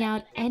hang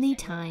out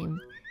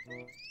anytime.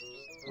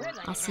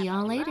 I'll see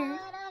y'all later.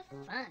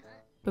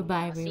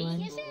 Bye-bye,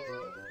 everyone.